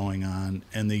construction going on,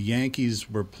 and the Yankees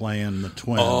were playing the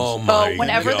Twins. Oh my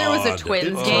whenever there was a God.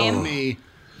 Twins It game. took me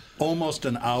almost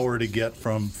an hour to get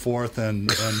from 4th and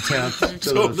 10th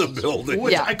To the building.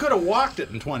 Which Yeah. I could have walked it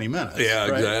in 20 minutes. Yeah,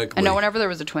 right? exactly. I know whenever there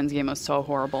was a Twins game, it was so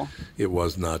horrible. It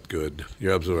was not good.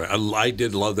 You're absolutely right. I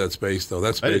did love that space, though. That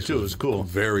I space did too. It was cool.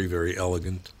 Very, very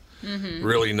elegant.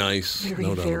 Really nice. Very,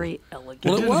 no doubt. very elegant.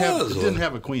 Well, it It was. didn't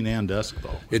have a Queen Anne desk, though.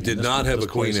 It did not have this a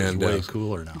Queen place is Anne way desk.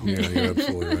 cooler now. Yeah, you're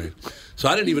absolutely right. So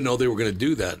I didn't even know they were going to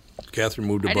do that. Catherine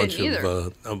moved I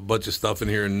didn't a bunch of stuff in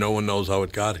here, and no one knows how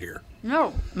it got here.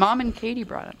 No, Mom and Katie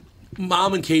brought it.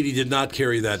 Mom and Katie did not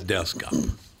carry that desk up.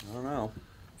 I don't know.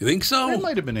 You think They so?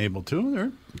 might have been able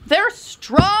to. They're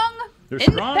strong, They're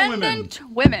strong independent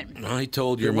women. I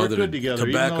told your They work mother good to together,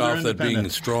 even back though they're off that being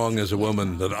independent. strong as a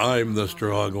woman, that I'm the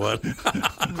strong one.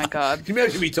 Oh my God. Can you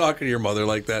imagine me talking to your mother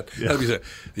like that? That'd be say,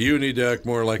 you need to act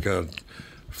more like a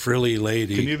frilly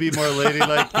lady. Can you be more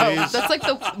ladylike, please? That's like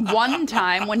the one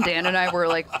time when Dan and I were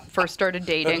like first started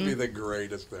That'd be dating. the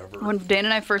greatest ever. When Dan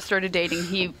and I first started dating,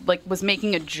 he like was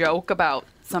making a joke about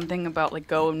something about like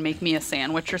go and make me a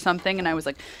sandwich or something, and I was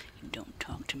like, "You don't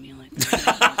talk to me like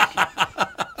that."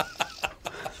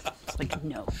 It's like,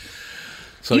 no,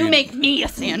 So you make me a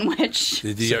sandwich.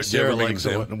 Did you, Sarah ever make likes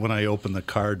them? it when I open the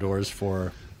car doors for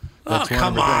her. Oh, That's one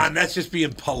come of the on. things. That's just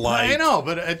being polite. I know,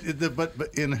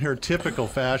 but in her typical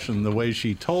fashion, the way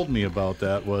she told me about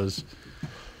that was,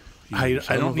 I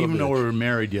son don't of a even know bitch. we were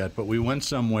married yet, but we went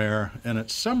somewhere, and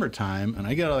it's summertime, and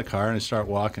I get out of the car and I start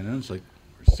walking, and it's like,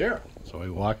 where's Sarah? So I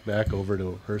walk back over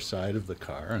to her side of the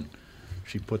car, and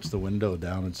she puts the window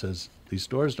down and says, "These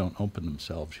doors don't open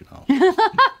themselves, you know."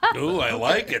 Ooh, I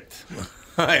like it.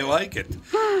 I like it.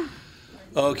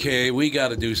 Okay, we got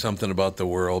to do something about the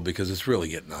world because it's really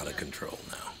getting out of control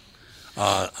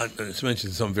now. Let's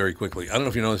mention some very quickly. I don't know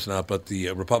if you know this or not, but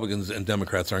the Republicans and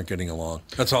Democrats aren't getting along.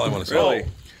 That's all I want to say. Really?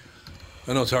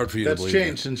 I know it's hard for you That's to believe.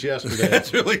 changed since yesterday.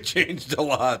 That's really changed a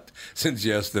lot since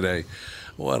yesterday.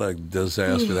 What a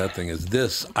disaster that thing is.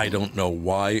 This, I don't know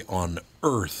why on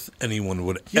earth anyone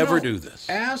would ever do this.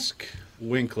 Ask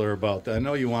Winkler about that. I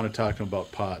know you want to talk to him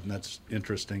about pot, and that's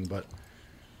interesting, but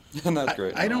And that's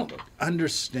great. I don't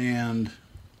understand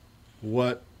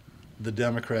what the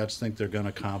Democrats think they're going to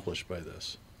accomplish by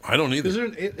this. I don't either. Is there-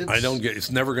 it's- I don't get.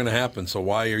 It's never going to happen. So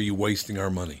why are you wasting our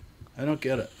money? I don't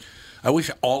get it. I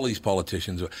wish all these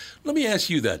politicians. Let me ask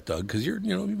you that, Doug, because you've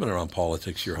been around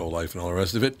politics your whole life and all the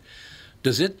rest of it.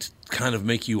 Does it kind of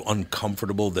make you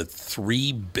uncomfortable that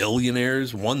 3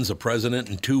 billionaires, one's a president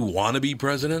and 2 want to be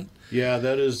president? Yeah,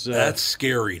 that is. That's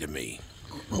scary to me.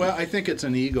 Well, I think it's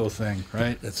an ego thing,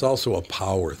 right? It's also a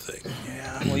power thing.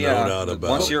 Yeah. Well, yeah. No doubt about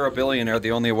Once it. you're a billionaire,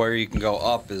 the only way you can go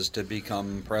up is to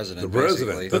become president. The president.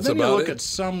 basically. But That's then you about look it. at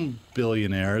some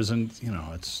billionaires, and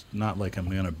it's not like I'm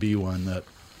going to be one. That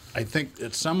I think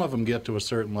that some of them get to a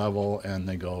certain level and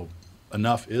they go,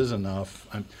 enough is enough.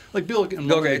 Like Bill and Bill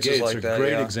Melinda Gates is Gates like are a that,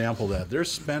 great yeah. example of that. They're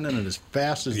spending it as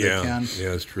fast as Yeah, they can.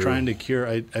 yeah, it's true. Trying to cure.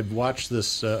 I've watched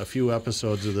this a few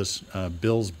episodes of this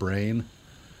Bill's Brain,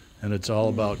 and it's all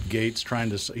about Gates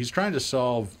he's trying to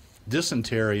solve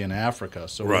dysentery in Africa.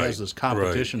 So Right, he has this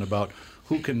competition about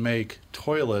who can make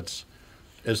toilets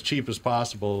as cheap as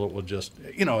possible. It will just,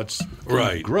 it's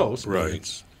Right, gross, right. but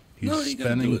he's No, you gotta do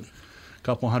spending it. a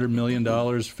couple $100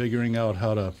 million figuring out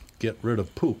how to get rid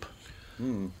of poop.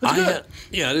 Yeah,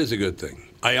 it is a good thing.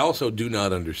 I also do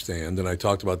not understand, and I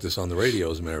talked about this on the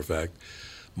radio, as a matter of fact.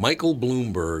 Michael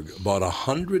Bloomberg bought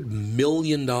 $100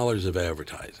 million of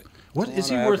advertising. What is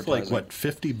he lot of worth? Like advertising. what,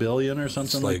 $50 billion or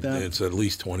something like that? It's at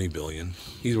least $20 billion.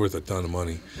 He's worth a ton of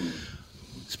money.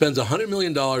 Spends $100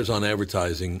 million on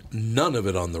advertising, none of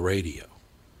it on the radio.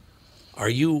 Are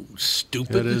you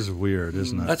stupid? It is weird,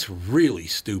 isn't it? That's really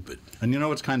stupid. And you know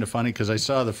what's kind of funny? Because I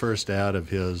saw the first ad of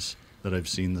his that I've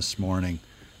seen this morning,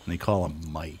 and they call him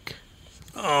Mike.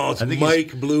 Oh, it's I think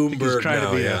Mike he's Bloomberg trying to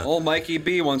now, be yeah. Old Mikey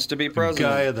B wants to be president.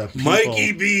 Guy of the people.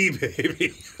 Mikey B,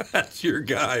 baby. That's your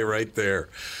guy right there.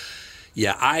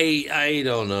 Yeah, I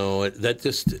don't know. That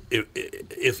just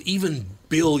if even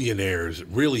billionaires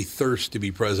really thirst to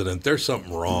be president, there's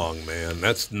something wrong, man.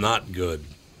 That's not good.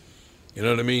 You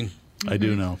know what I mean? I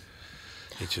do know.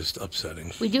 It's just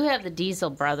upsetting. We do have the Diesel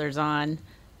brothers on.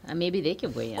 Maybe they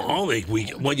could weigh in. Well,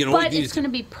 you know But what? it's going to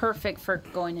be perfect for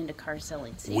going into car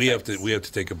selling. We have to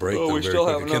take a break. Oh, though, we very still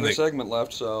have quickly. Can another they- segment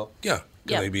left, so. Yeah, can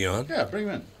Yeah. they be on? Yeah, bring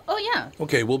him in. Oh yeah.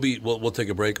 Okay, we'll take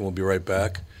a break and we'll be right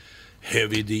back.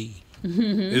 Heavy D.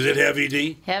 Is it Heavy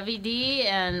D? Heavy D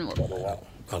and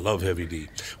I love Heavy D.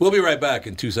 We'll be right back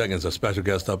in 2 seconds. A special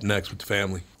guest up next with the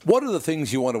family. What are the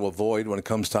things you want to avoid when it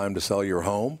comes time to sell your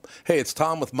home? Hey, it's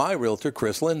Tom with my realtor,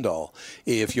 Chris Lindahl.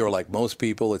 If you're like most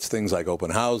people, it's things like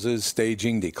open houses,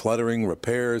 staging, decluttering,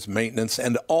 repairs, maintenance,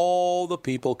 and all the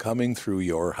people coming through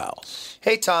your house.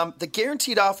 Hey, Tom, the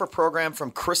Guaranteed Offer program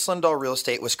from Chris Lindahl Real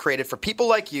Estate was created for people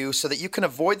like you so that you can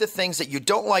avoid the things that you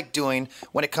don't like doing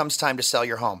when it comes time to sell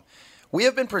your home. We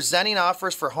have been presenting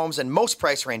offers for homes in most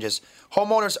price ranges.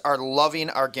 Homeowners are loving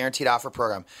our Guaranteed Offer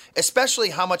program,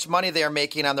 especially how much money they are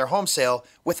making on their home sale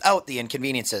without the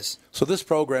inconveniences. So this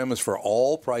program is for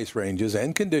all price ranges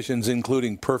and conditions,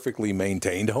 including perfectly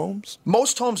maintained homes?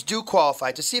 Most homes do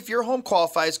qualify. To see if your home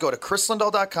qualifies, go to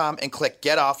chrislindahl.com and click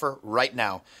Get Offer right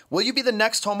now. Will you be the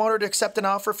next homeowner to accept an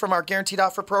offer from our Guaranteed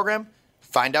Offer program?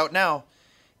 Find out now.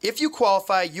 If you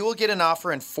qualify, you will get an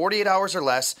offer in 48 hours or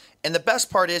less, and the best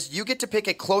part is you get to pick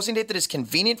a closing date that is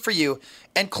convenient for you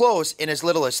and close in as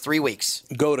little as 3 weeks.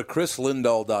 Go to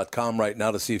chrislindahl.com right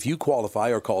now to see if you qualify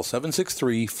or call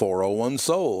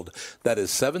 763-401-SOLD. That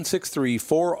is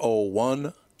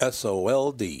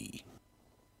 763-401-SOLD.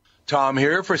 Tom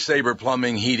here for Sabre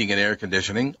Plumbing, Heating, and Air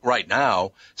Conditioning. Right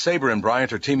now, Sabre and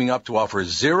Bryant are teaming up to offer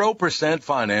 0%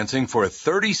 financing for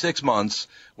 36 months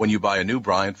when you buy a new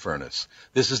Bryant furnace.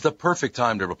 This is the perfect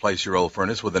time to replace your old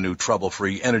furnace with a new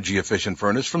trouble-free, energy-efficient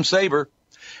furnace from Sabre.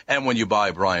 And when you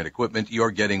buy Bryant equipment,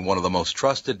 you're getting one of the most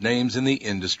trusted names in the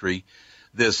industry.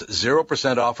 This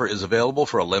 0% offer is available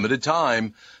for a limited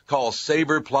time. Call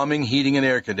Sabre Plumbing, Heating, and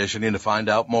Air Conditioning to find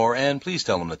out more, and please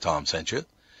tell them that Tom sent you.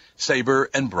 Sabre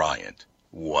and Bryant,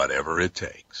 whatever it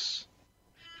takes.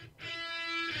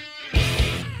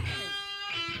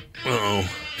 Uh-oh,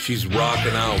 she's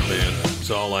rocking out, man.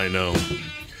 That's all I know.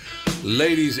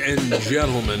 Ladies and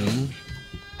gentlemen,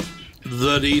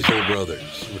 the Diesel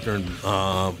Brothers return.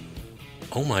 Oh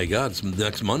my God, it's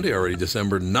next Monday already,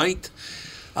 December 9th.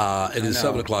 It is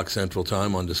 7 o'clock Central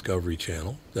Time on Discovery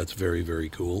Channel. That's very, very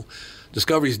cool.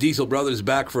 Discovery's Diesel Brothers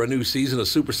back for a new season, a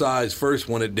supersized first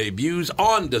when it debuts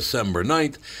on December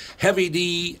 9th. Heavy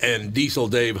D and Diesel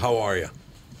Dave, how are you?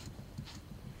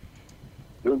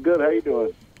 Doing good. How you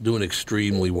doing? Doing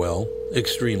extremely well.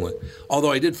 Extremely.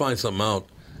 Although I did find something out.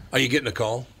 Are you getting a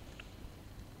call?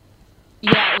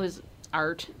 Yeah, it was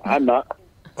Art. I'm not.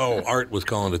 Oh, Art was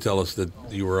calling to tell us that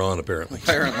you were on, apparently.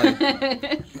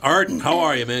 Apparently. Art, how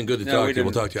are you, man? Good to No, talk we to you.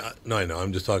 We'll didn't. talk to you. No, I know.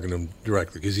 I'm just talking to him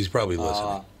directly because he's probably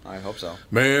listening. I hope so.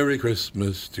 Merry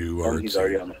Christmas to Art. He's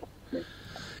already on the phone.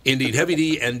 Indeed. Heavy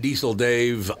D and Diesel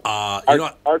Dave.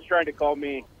 Art's trying to call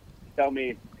me, tell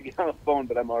me to get on the phone,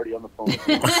 but I'm already on the phone.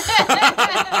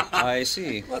 I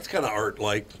see. That's kind of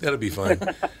Art-like. That'll be fine.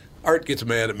 Art gets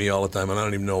mad at me all the time, and I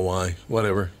don't even know why.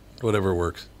 Whatever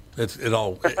works.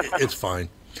 It's fine.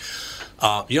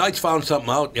 I found something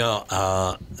out.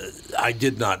 I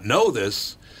did not know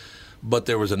this, but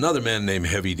there was another man named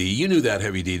Heavy D. You knew that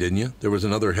Heavy D, didn't you? There was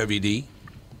another Heavy D.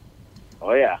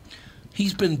 Oh, yeah.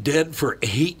 He's been dead for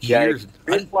 8 Yeah, years.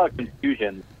 there's a lot of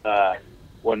confusion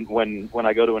when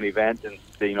I go to an event and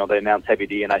they announce Heavy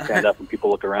D and I stand up and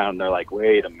people look around and they're like,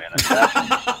 wait a minute,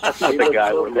 that's not the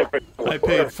guy we're looking for. I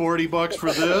paid $40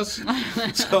 for this.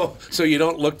 So you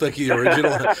don't look like the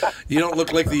original. You don't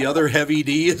look like the other Heavy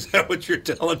D. Is that what you're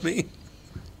telling me?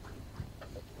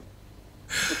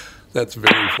 That's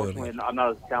very funny. I'm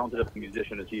not as talented of a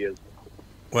musician as he is.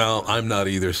 Well, I'm not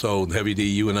either. So Heavy D,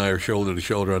 you and I are shoulder to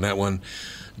shoulder on that one.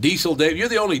 Diesel Dave, you're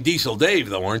the only Diesel Dave,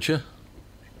 though, aren't you?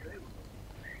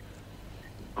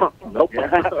 Nope.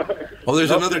 Oh,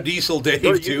 there's another Diesel Dave,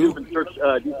 Go to too? YouTube and search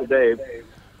Diesel Dave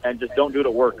and just don't do it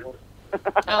at work.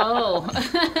 Oh.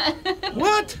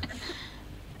 What?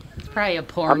 It's probably a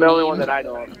porn I'm the only name. one that I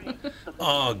know of.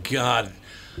 Oh, God.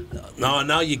 No,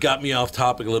 now you got me off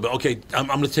topic a little bit. Okay, I'm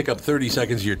going to take up 30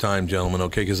 seconds of your time, gentlemen,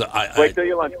 okay? Because Wait till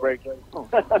your lunch break.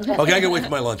 Okay, I can wait for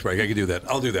my lunch break. I can do that.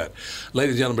 I'll do that.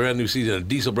 Ladies and gentlemen, brand new season of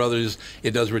Diesel Brothers.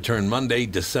 It does return Monday,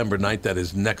 December 9th. That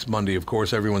is next Monday, of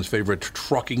course. Everyone's favorite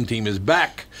trucking team is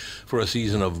back for a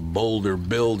season of bolder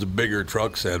builds, bigger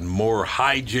trucks, and more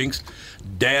hijinks,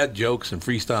 dad jokes, and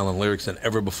freestyling lyrics than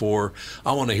ever before.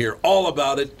 I want to hear all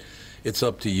about it. It's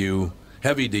up to you.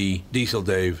 Heavy D, Diesel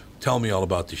Dave, tell me all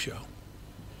about the show.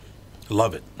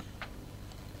 Love it.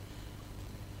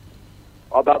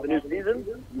 All about the new season?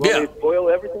 You want me to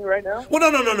spoil everything right now?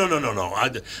 Well, no.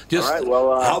 Just All right,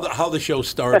 well, how the show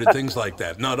started, things like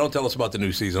that. No, don't tell us about the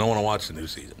new season. I want to watch the new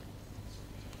season.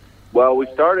 Well, we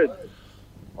started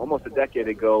almost a decade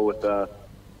ago with,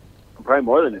 probably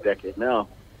more than a decade now.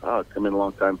 Oh, it's come in a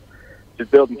long time.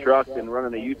 Just building trucks and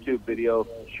running a YouTube video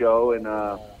show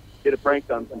and did a prank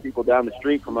on some people down the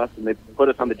street from us, and they put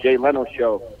us on the Jay Leno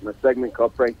show in a segment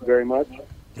called Prank You Very Much.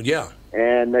 Yeah.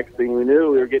 And next thing we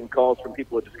knew, we were getting calls from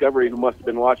people at Discovery who must have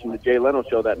been watching the Jay Leno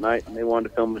show that night, and they wanted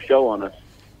to film the show on us.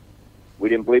 We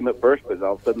didn't believe them at first, but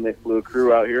all of a sudden they flew a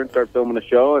crew out here and started filming the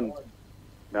show, and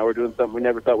now we're doing something we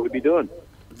never thought we'd be doing.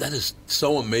 That is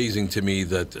so amazing to me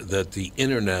that the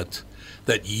internet,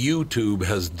 that YouTube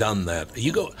has done that.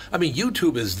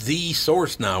 YouTube is the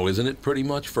source now, isn't it? Pretty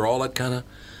much for all that kind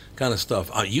of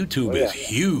stuff. YouTube is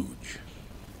huge.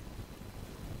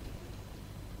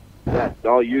 Yeah, it's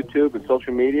all YouTube and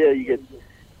social media. You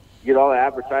get all the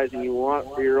advertising you want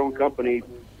for your own company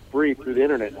free through the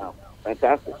internet now.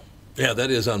 Fantastic. Yeah,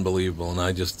 that is unbelievable, and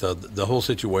I just the whole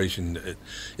situation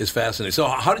is fascinating. So,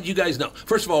 how did you guys know?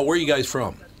 First of all, where are you guys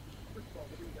from?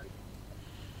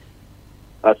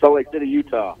 Salt Lake City,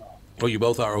 Utah. Oh, you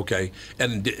both are? Okay.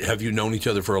 And have you known each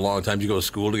other for a long time? Did you go to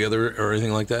school together or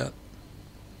anything like that?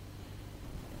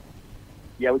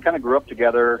 Yeah, we kind of grew up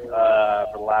together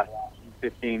for the last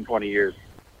 15, 20 years.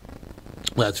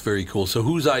 That's very cool. So,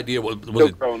 whose idea was Still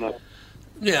it? growing up.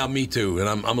 Yeah, me too. And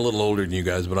I'm a little older than you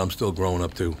guys, but I'm still growing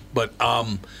up too. But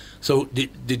so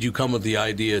did you come with the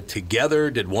idea together?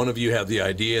 Did one of you have the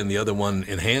idea and the other one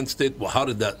enhanced it? Well, how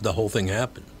did the whole thing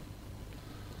happen?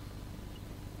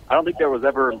 I don't think there was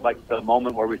ever like the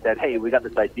moment where we said, "Hey, we got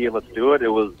this idea, let's do it." It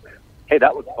was, "Hey,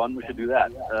 that looks fun, we should do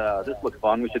that. This looks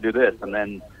fun, we should do this." And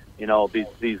then,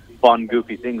 these fun,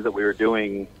 goofy things that we were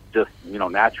doing just,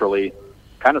 naturally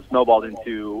kind of snowballed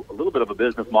into a little bit of a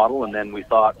business model. And then we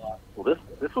thought, well,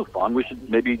 this was fun. We should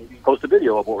maybe post a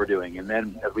video of what we're doing. And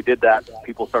then as we did that,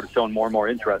 people started showing more and more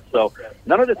interest. So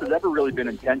none of this has ever really been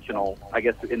intentional, I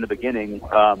guess, in the beginning.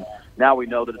 Now we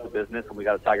know that it's a business and we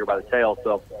got a tiger by the tail.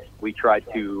 So we try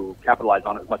to capitalize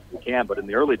on it as much as we can. But in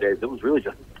the early days, it was really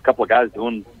just a couple of guys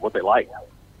doing what they liked.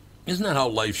 Isn't that how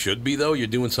life should be, though? You're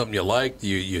doing something you like.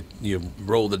 You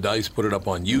roll the dice, put it up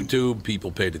on YouTube.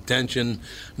 People paid attention.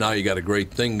 Now you got a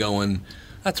great thing going.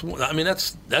 That's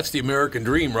the American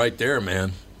dream right there,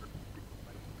 man.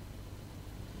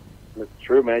 That's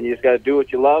true, man. You just got to do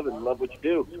what you love and love what you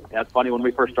do. Yeah, it's funny, when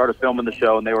we first started filming the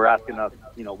show and they were asking us,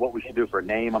 what we should do for a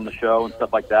name on the show and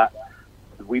stuff like that,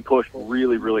 we pushed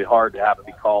really, really hard to have it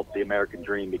be called The American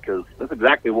Dream, because that's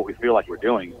exactly what we feel like we're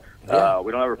doing. Yeah.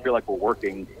 We don't ever feel like we're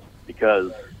working,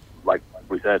 because, like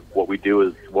we said, what we do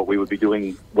is what we would be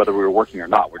doing whether we were working or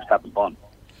not. We're just having fun.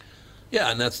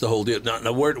 Yeah, and that's the whole deal.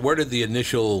 Now where did the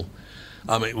initial,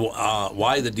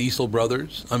 why the Diesel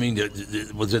brothers? I mean,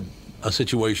 was it a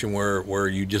situation where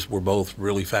you just were both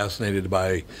really fascinated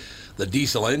by the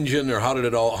diesel engine, or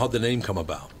how'd the name come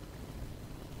about?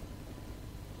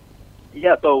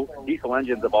 Yeah, so diesel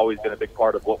engines have always been a big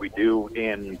part of what we do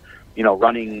in,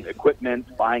 running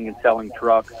equipment, buying and selling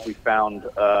trucks. We found,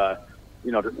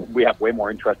 we have way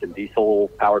more interest in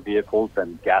diesel-powered vehicles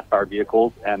than gas-powered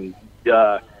vehicles. And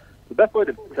the best way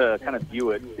to kind of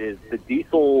view it is the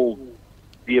diesel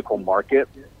vehicle market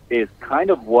is kind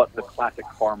of what the classic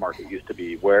car market used to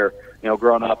be, where,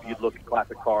 growing up, you'd look at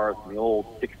classic cars, and the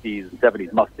old 60s and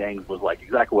 70s Mustangs was like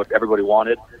exactly what everybody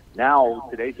wanted. Now,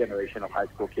 today's generation of high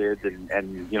school kids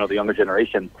and the younger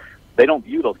generation, they don't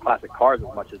view those classic cars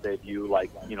as much as they view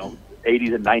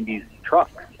 80s and 90s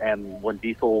trucks. And when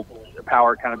diesel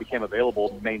power kind of became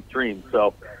available mainstream.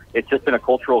 So it's just been a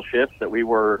cultural shift that we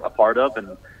were a part of,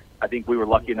 and I think we were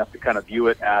lucky enough to kind of view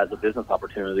it as a business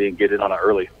opportunity and get in on it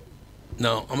early.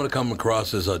 Now, I'm going to come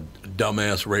across as a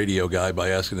dumbass radio guy by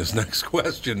asking this next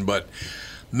question, but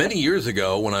many years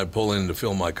ago when I pull in to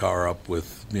fill my car up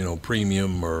with,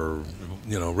 premium or,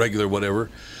 regular whatever,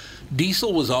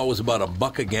 diesel was always about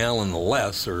 $1 a gallon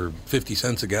less, or 50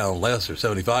 cents a gallon less, or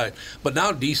 75. But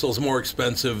now diesel's more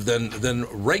expensive than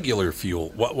regular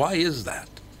fuel. Why is that?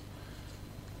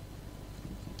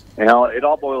 It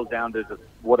all boils down to just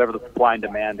whatever the supply and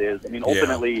demand is. I mean,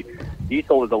 ultimately,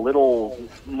 diesel is a little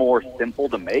more simple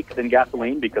to make than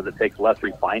gasoline because it takes less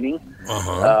refining.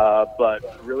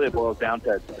 But really, it boils down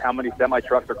to how many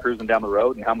semi-trucks are cruising down the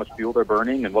road and how much fuel they're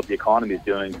burning and what the economy is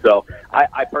doing. So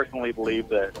I personally believe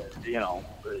that,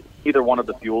 either one of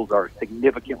the fuels are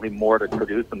significantly more to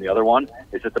produce than the other one.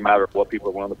 It's just a matter of what people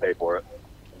are willing to pay for it.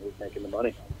 Who's making the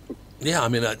money? Yeah, I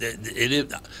mean, it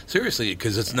is seriously,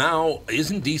 because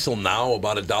isn't diesel now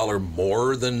about $1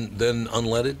 more than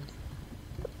unleaded?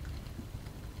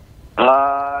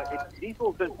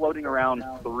 Diesel's been floating around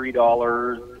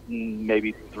 $3,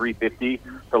 maybe $3.50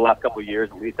 for the last couple of years,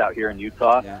 at least out here in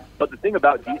Utah. Yeah. But the thing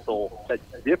about diesel that's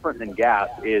different than gas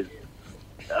is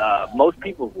most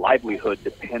people's livelihood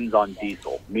depends on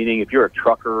diesel. Meaning, if you're a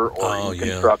trucker or in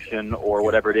construction or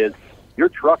whatever it is, your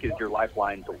truck is your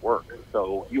lifeline to work.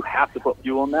 So you have to put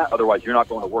fuel in that, otherwise you're not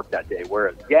going to work that day.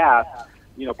 Whereas gas,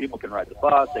 people can ride the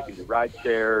bus, they can do ride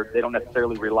share. They don't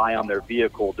necessarily rely on their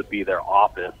vehicle to be their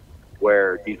office,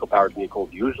 where diesel-powered vehicles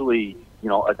usually,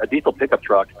 a diesel pickup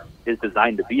truck is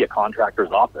designed to be a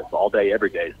contractor's office all day, every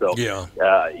day. So,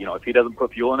 if he doesn't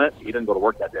put fuel in it, he doesn't go to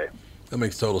work that day. That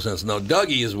makes total sense. Now,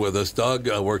 Dougie is with us. Doug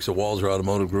works at Walser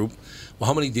Automotive Group. Well,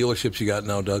 how many dealerships you got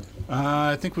now, Doug?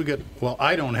 I think we got,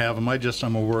 I don't have them.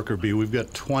 I'm a worker bee. We've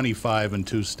got 25 in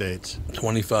 2 states.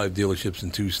 25 dealerships in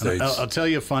 2 states. I'll tell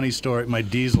you a funny story, my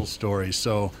diesel story.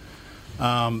 So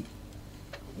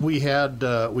we have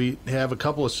a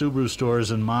couple of Subaru stores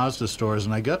and Mazda stores,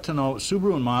 and I got to know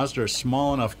Subaru and Mazda are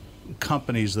small enough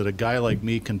companies that a guy like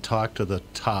me can talk to the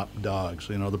top dogs,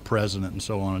 the president and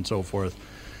so on and so forth.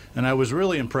 And I was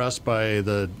really impressed by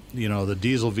the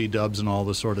diesel V-dubs and all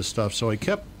this sort of stuff. So I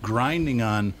kept grinding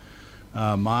on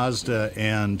Mazda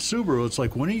and Subaru. It's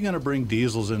like, when are you going to bring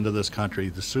diesels into this country?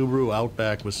 The Subaru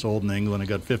Outback was sold in England. It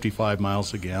got 55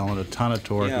 miles a gallon, a ton of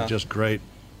torque. It was just great.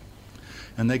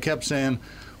 And they kept saying,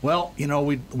 well,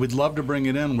 we'd love to bring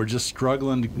it in. We're just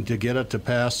struggling to get it to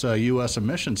pass U.S.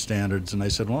 emission standards. And I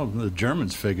said, well, the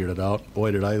Germans figured it out. Boy,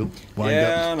 did I wind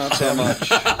up. Not so much.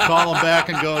 Call them back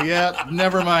and go,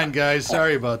 never mind, guys.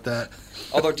 Sorry about that.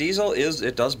 Although diesel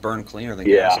does burn cleaner than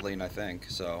gasoline, I think.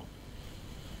 So.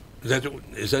 Is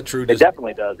that true? It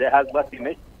definitely does. It has less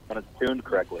emissions when it's tuned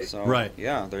correctly. So, right.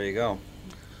 Yeah, there you go.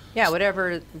 Yeah,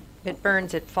 whatever it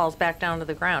burns, it falls back down to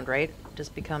the ground, right? It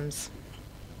just becomes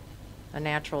a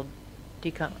natural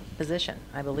decomposition,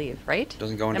 I believe, right?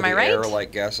 Doesn't go into Am I the right? air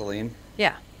like gasoline.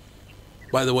 Yeah.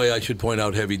 By the way, I should point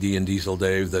out, Heavy D and Diesel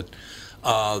Dave, that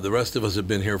the rest of us have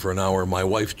been here for an hour. My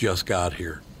wife just got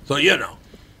here. So,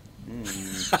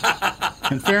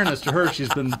 In fairness to her,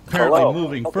 she's been apparently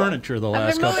moving furniture the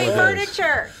last couple of days.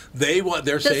 Furniture. They're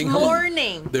this saying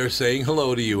morning. They're saying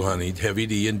hello to you, honey. Heavy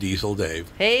D and Diesel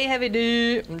Dave. Hey, Heavy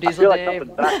D. I'm I Diesel feel like Dave.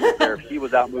 something's backwards there. If she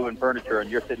was out moving furniture and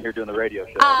you're sitting here doing the radio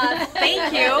show.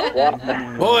 Thank you.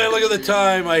 Boy, look at the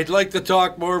time. I'd like to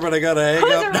talk more, but I got to hang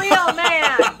Who's up. a real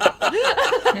man?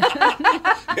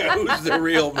 Who's the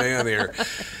real man here?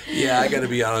 Yeah, I got to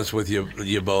be honest with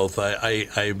you both.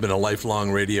 I've been a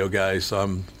lifelong radio guy, so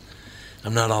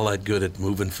I'm not all that good at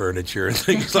moving furniture and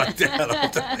things like that all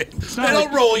the time.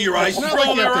 Don't roll your eyes.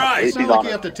 Roll their eyes. It's not like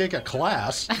you have to take a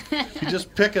class. You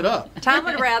just pick it up. Tom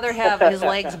would rather have his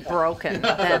legs broken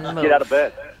than move. Get out of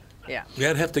bed. Yeah.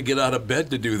 I'd have to get out of bed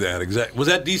to do that. Exactly. Was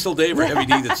that Diesel Dave or Heavy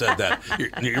D that said that?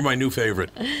 You're my new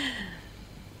favorite.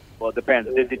 Well, it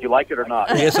depends. Did you like it or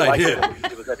not? Yes, I did.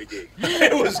 It was Heavy D.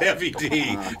 It was Heavy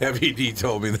D. Heavy D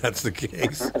told me that's the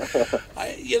case.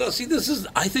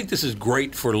 I think this is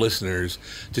great for listeners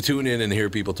to tune in and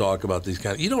hear people talk about these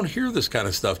kind of. You don't hear this kind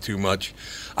of stuff too much.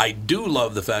 I do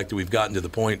love the fact that we've gotten to the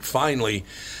point, finally.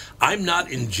 I'm not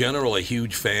in general a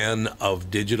huge fan of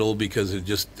digital because it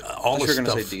just all the stuff. You're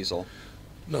going to say diesel.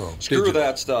 No, screw digital.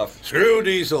 that stuff. Screw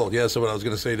Diesel. Yeah, so what I was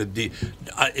going to say to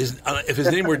if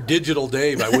his name were Digital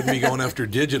Dave, I wouldn't be going after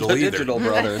digital the either. Digital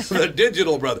Brothers. The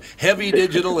Digital Brother. Heavy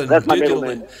Digital and That's my Digital.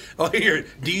 middle name. Oh, here,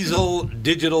 Diesel,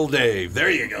 Digital Dave.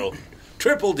 There you go.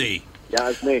 Triple D.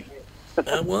 Yeah, it's me.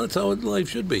 Well, that's how life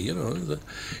should be.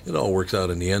 It all works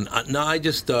out in the end. No, I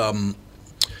just.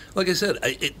 Like I said,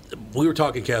 we were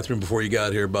talking, Catherine, before you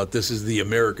got here about this is the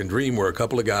American dream where a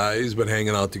couple of guys been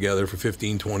hanging out together for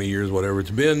 15, 20 years, whatever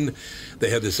it's been. They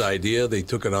had this idea. They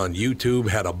took it on YouTube,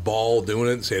 had a ball doing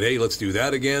it, and said, hey, let's do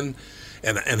that again.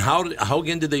 And how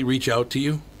again did they reach out to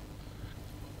you?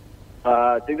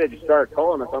 I think they just started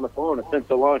calling us on the phone. It's been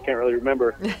so long, I can't really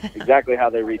remember exactly how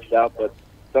they reached out, but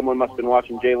someone must have been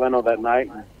watching Jay Leno that night.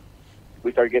 And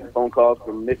we started getting phone calls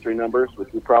from mystery numbers,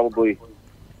 which we probably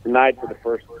denied for the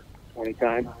first 20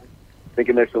 times,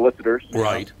 thinking they're solicitors.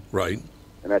 Right.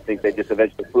 And I think they just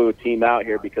eventually flew a team out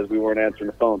here because we weren't answering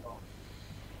the phone.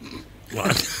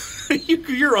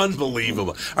 You're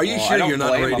unbelievable. Are you sure you're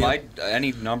not radio?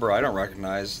 Any number I don't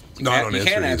recognize. You don't can't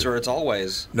answer answer. It's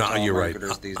always. No, you're right.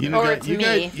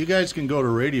 You guys can go to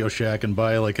Radio Shack and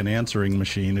buy like an answering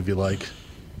machine if you like.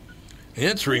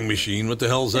 Answering machine? What the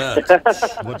hell's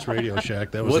that? What's Radio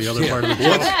Shack? That was the other part of the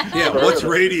joke. What's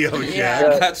Radio Shack?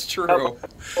 Yeah, that's true.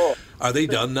 Are they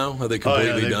done now? Are they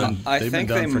completely done? They've been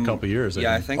done for a couple of years.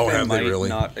 Yeah, I think they might really?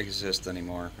 not exist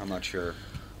anymore. I'm not sure.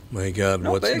 My God,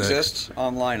 no, what's they next? exist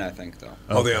online, I think, though.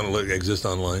 Oh, they exist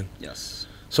online? Yes.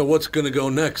 So what's going to go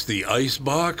next? The ice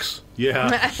box?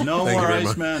 Yeah. No more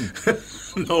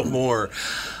Icemen. No more.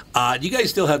 You guys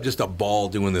still have just a ball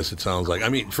doing this, it sounds like. I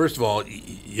mean, first of all,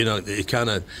 it kind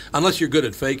of, unless you're good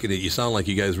at faking it, you sound like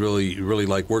you guys really, really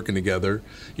like working together.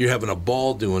 You're having a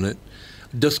ball doing it.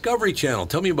 Discovery Channel,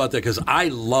 tell me about that, because I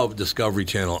love Discovery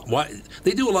Channel. Why?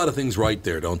 They do a lot of things right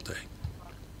there, don't they?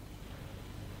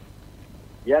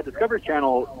 Yeah, Discovery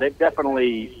Channel, they've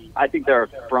definitely, I think they're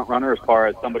a front runner as far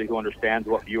as somebody who understands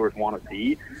what viewers want to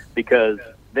see, because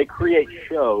they create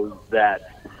shows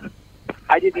that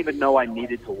I didn't even know I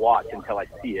needed to watch until I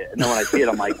see it. And then when I see it,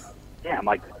 I'm like, damn,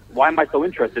 like, why am I so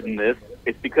interested in this?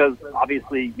 It's because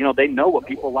obviously, you know, they know what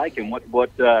people like and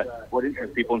what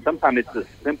interests people. And sometimes it's the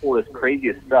simplest,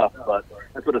 craziest stuff, but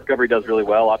that's what Discovery does really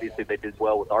well. Obviously, they did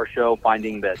well with our show,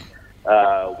 finding that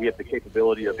we have the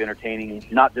capability of entertaining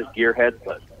not just gearheads,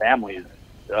 but families,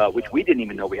 which we didn't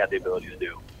even know we had the ability to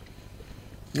do.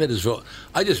 It is.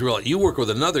 I just realized you work with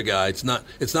another guy. It's not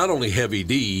only Heavy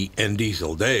D and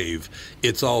Diesel Dave.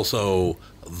 It's also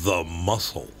the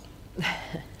Muscle.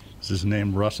 Is his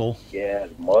name Russell? Yeah,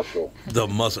 Muscle. The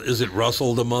Muscle. Is it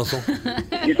Russell the Muscle?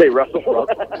 Did you say Russell?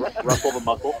 Russell the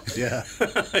Muscle? Yeah.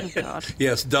 Oh, God.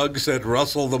 Yes, Doug said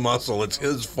Russell the Muscle. It's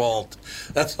his fault.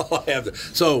 That's all I have to.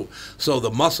 So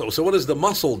the Muscle. So what does the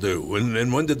Muscle do?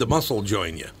 And when did the Muscle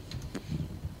join you?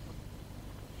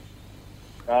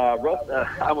 I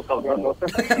almost called him Russell.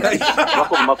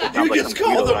 Russell the Muscle sounds You like just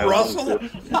some called keto him I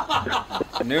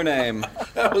Russell? New name.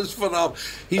 That was phenomenal.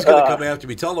 He's going to come after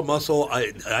me. Tell the Muscle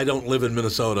I don't live in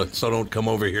Minnesota, so don't come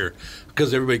over here,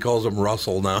 because everybody calls him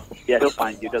Russell now. Yeah, he'll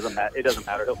find you. It doesn't matter.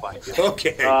 He'll find you.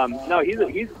 Okay. No,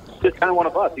 he's just kind of one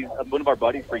of us. He's one of our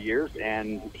buddies for years,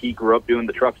 and he grew up doing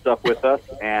the truck stuff with us,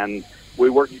 and we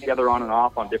worked together on and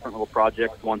off on different little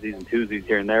projects, onesies and twosies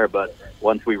here and there. But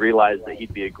once we realized that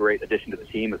he'd be a great addition to the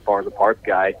team as far as a parts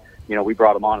guy, you know, we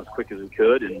brought him on as quick as we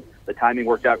could, and the timing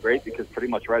worked out great because pretty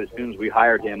much right as soon as we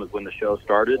hired him is when the show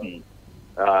started. And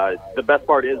the best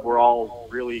part is we're all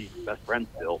really best friends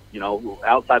still. You know,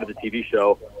 outside of the TV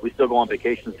show, we still go on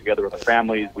vacations together with our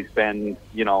families. We spend,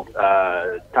 you know,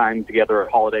 time together at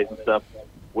holidays and stuff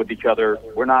with each other.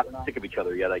 We're not sick of each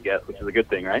other yet, I guess, which is a good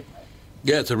thing, right?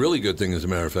 Yeah, it's a really good thing, as a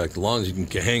matter of fact. As long as you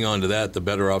can hang on to that, the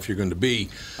better off you're going to be.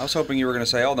 I was hoping you were going to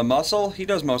say, the Muscle, he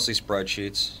does mostly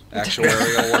spreadsheets,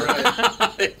 actuarial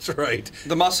work. That's right.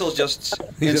 The Muscle's just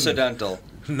incidental.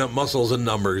 No, Muscle's a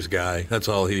numbers guy. That's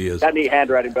all he is. Got neat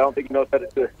handwriting, but I don't think he knows how to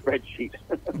do a spreadsheet.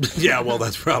 Yeah, well,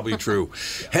 that's probably true.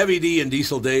 Heavy D and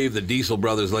Diesel Dave, the Diesel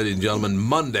Brothers, ladies and gentlemen,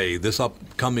 Monday, this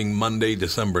upcoming Monday,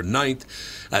 December 9th,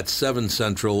 at 7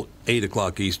 Central, 8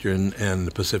 o'clock Eastern,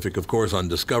 and Pacific, of course, on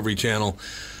Discovery Channel.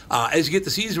 As you get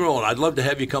the season rolling, I'd love to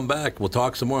have you come back. We'll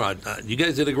talk some more. You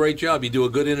guys did a great job. You do a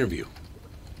good interview.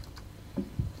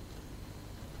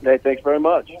 Hey, thanks very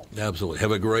much. Absolutely.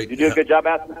 Have a great... You do a good job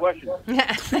asking questions.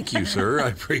 Thank you, sir. I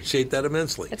appreciate that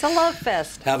immensely. It's a love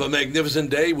fest. Have a magnificent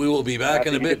day. We will be back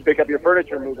in a You bit. just pick up your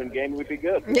furniture moving game, we'd be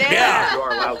good. Yeah. You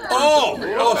are allowed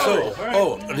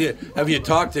to. Have you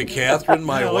talked to Catherine,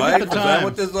 my Yeah, look wife? at Is the that time.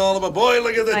 what this is all about? Boy,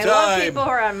 look at the I love time. people who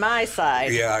are on my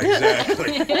side. Yeah,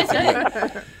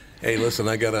 exactly. Hey, listen,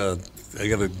 I gotta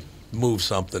move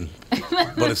something,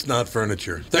 but it's not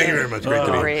furniture. Thank you very much. Great to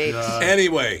be here. Great.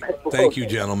 Anyway, thank you,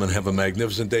 gentlemen. Have a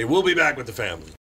magnificent day. We'll be back with the family.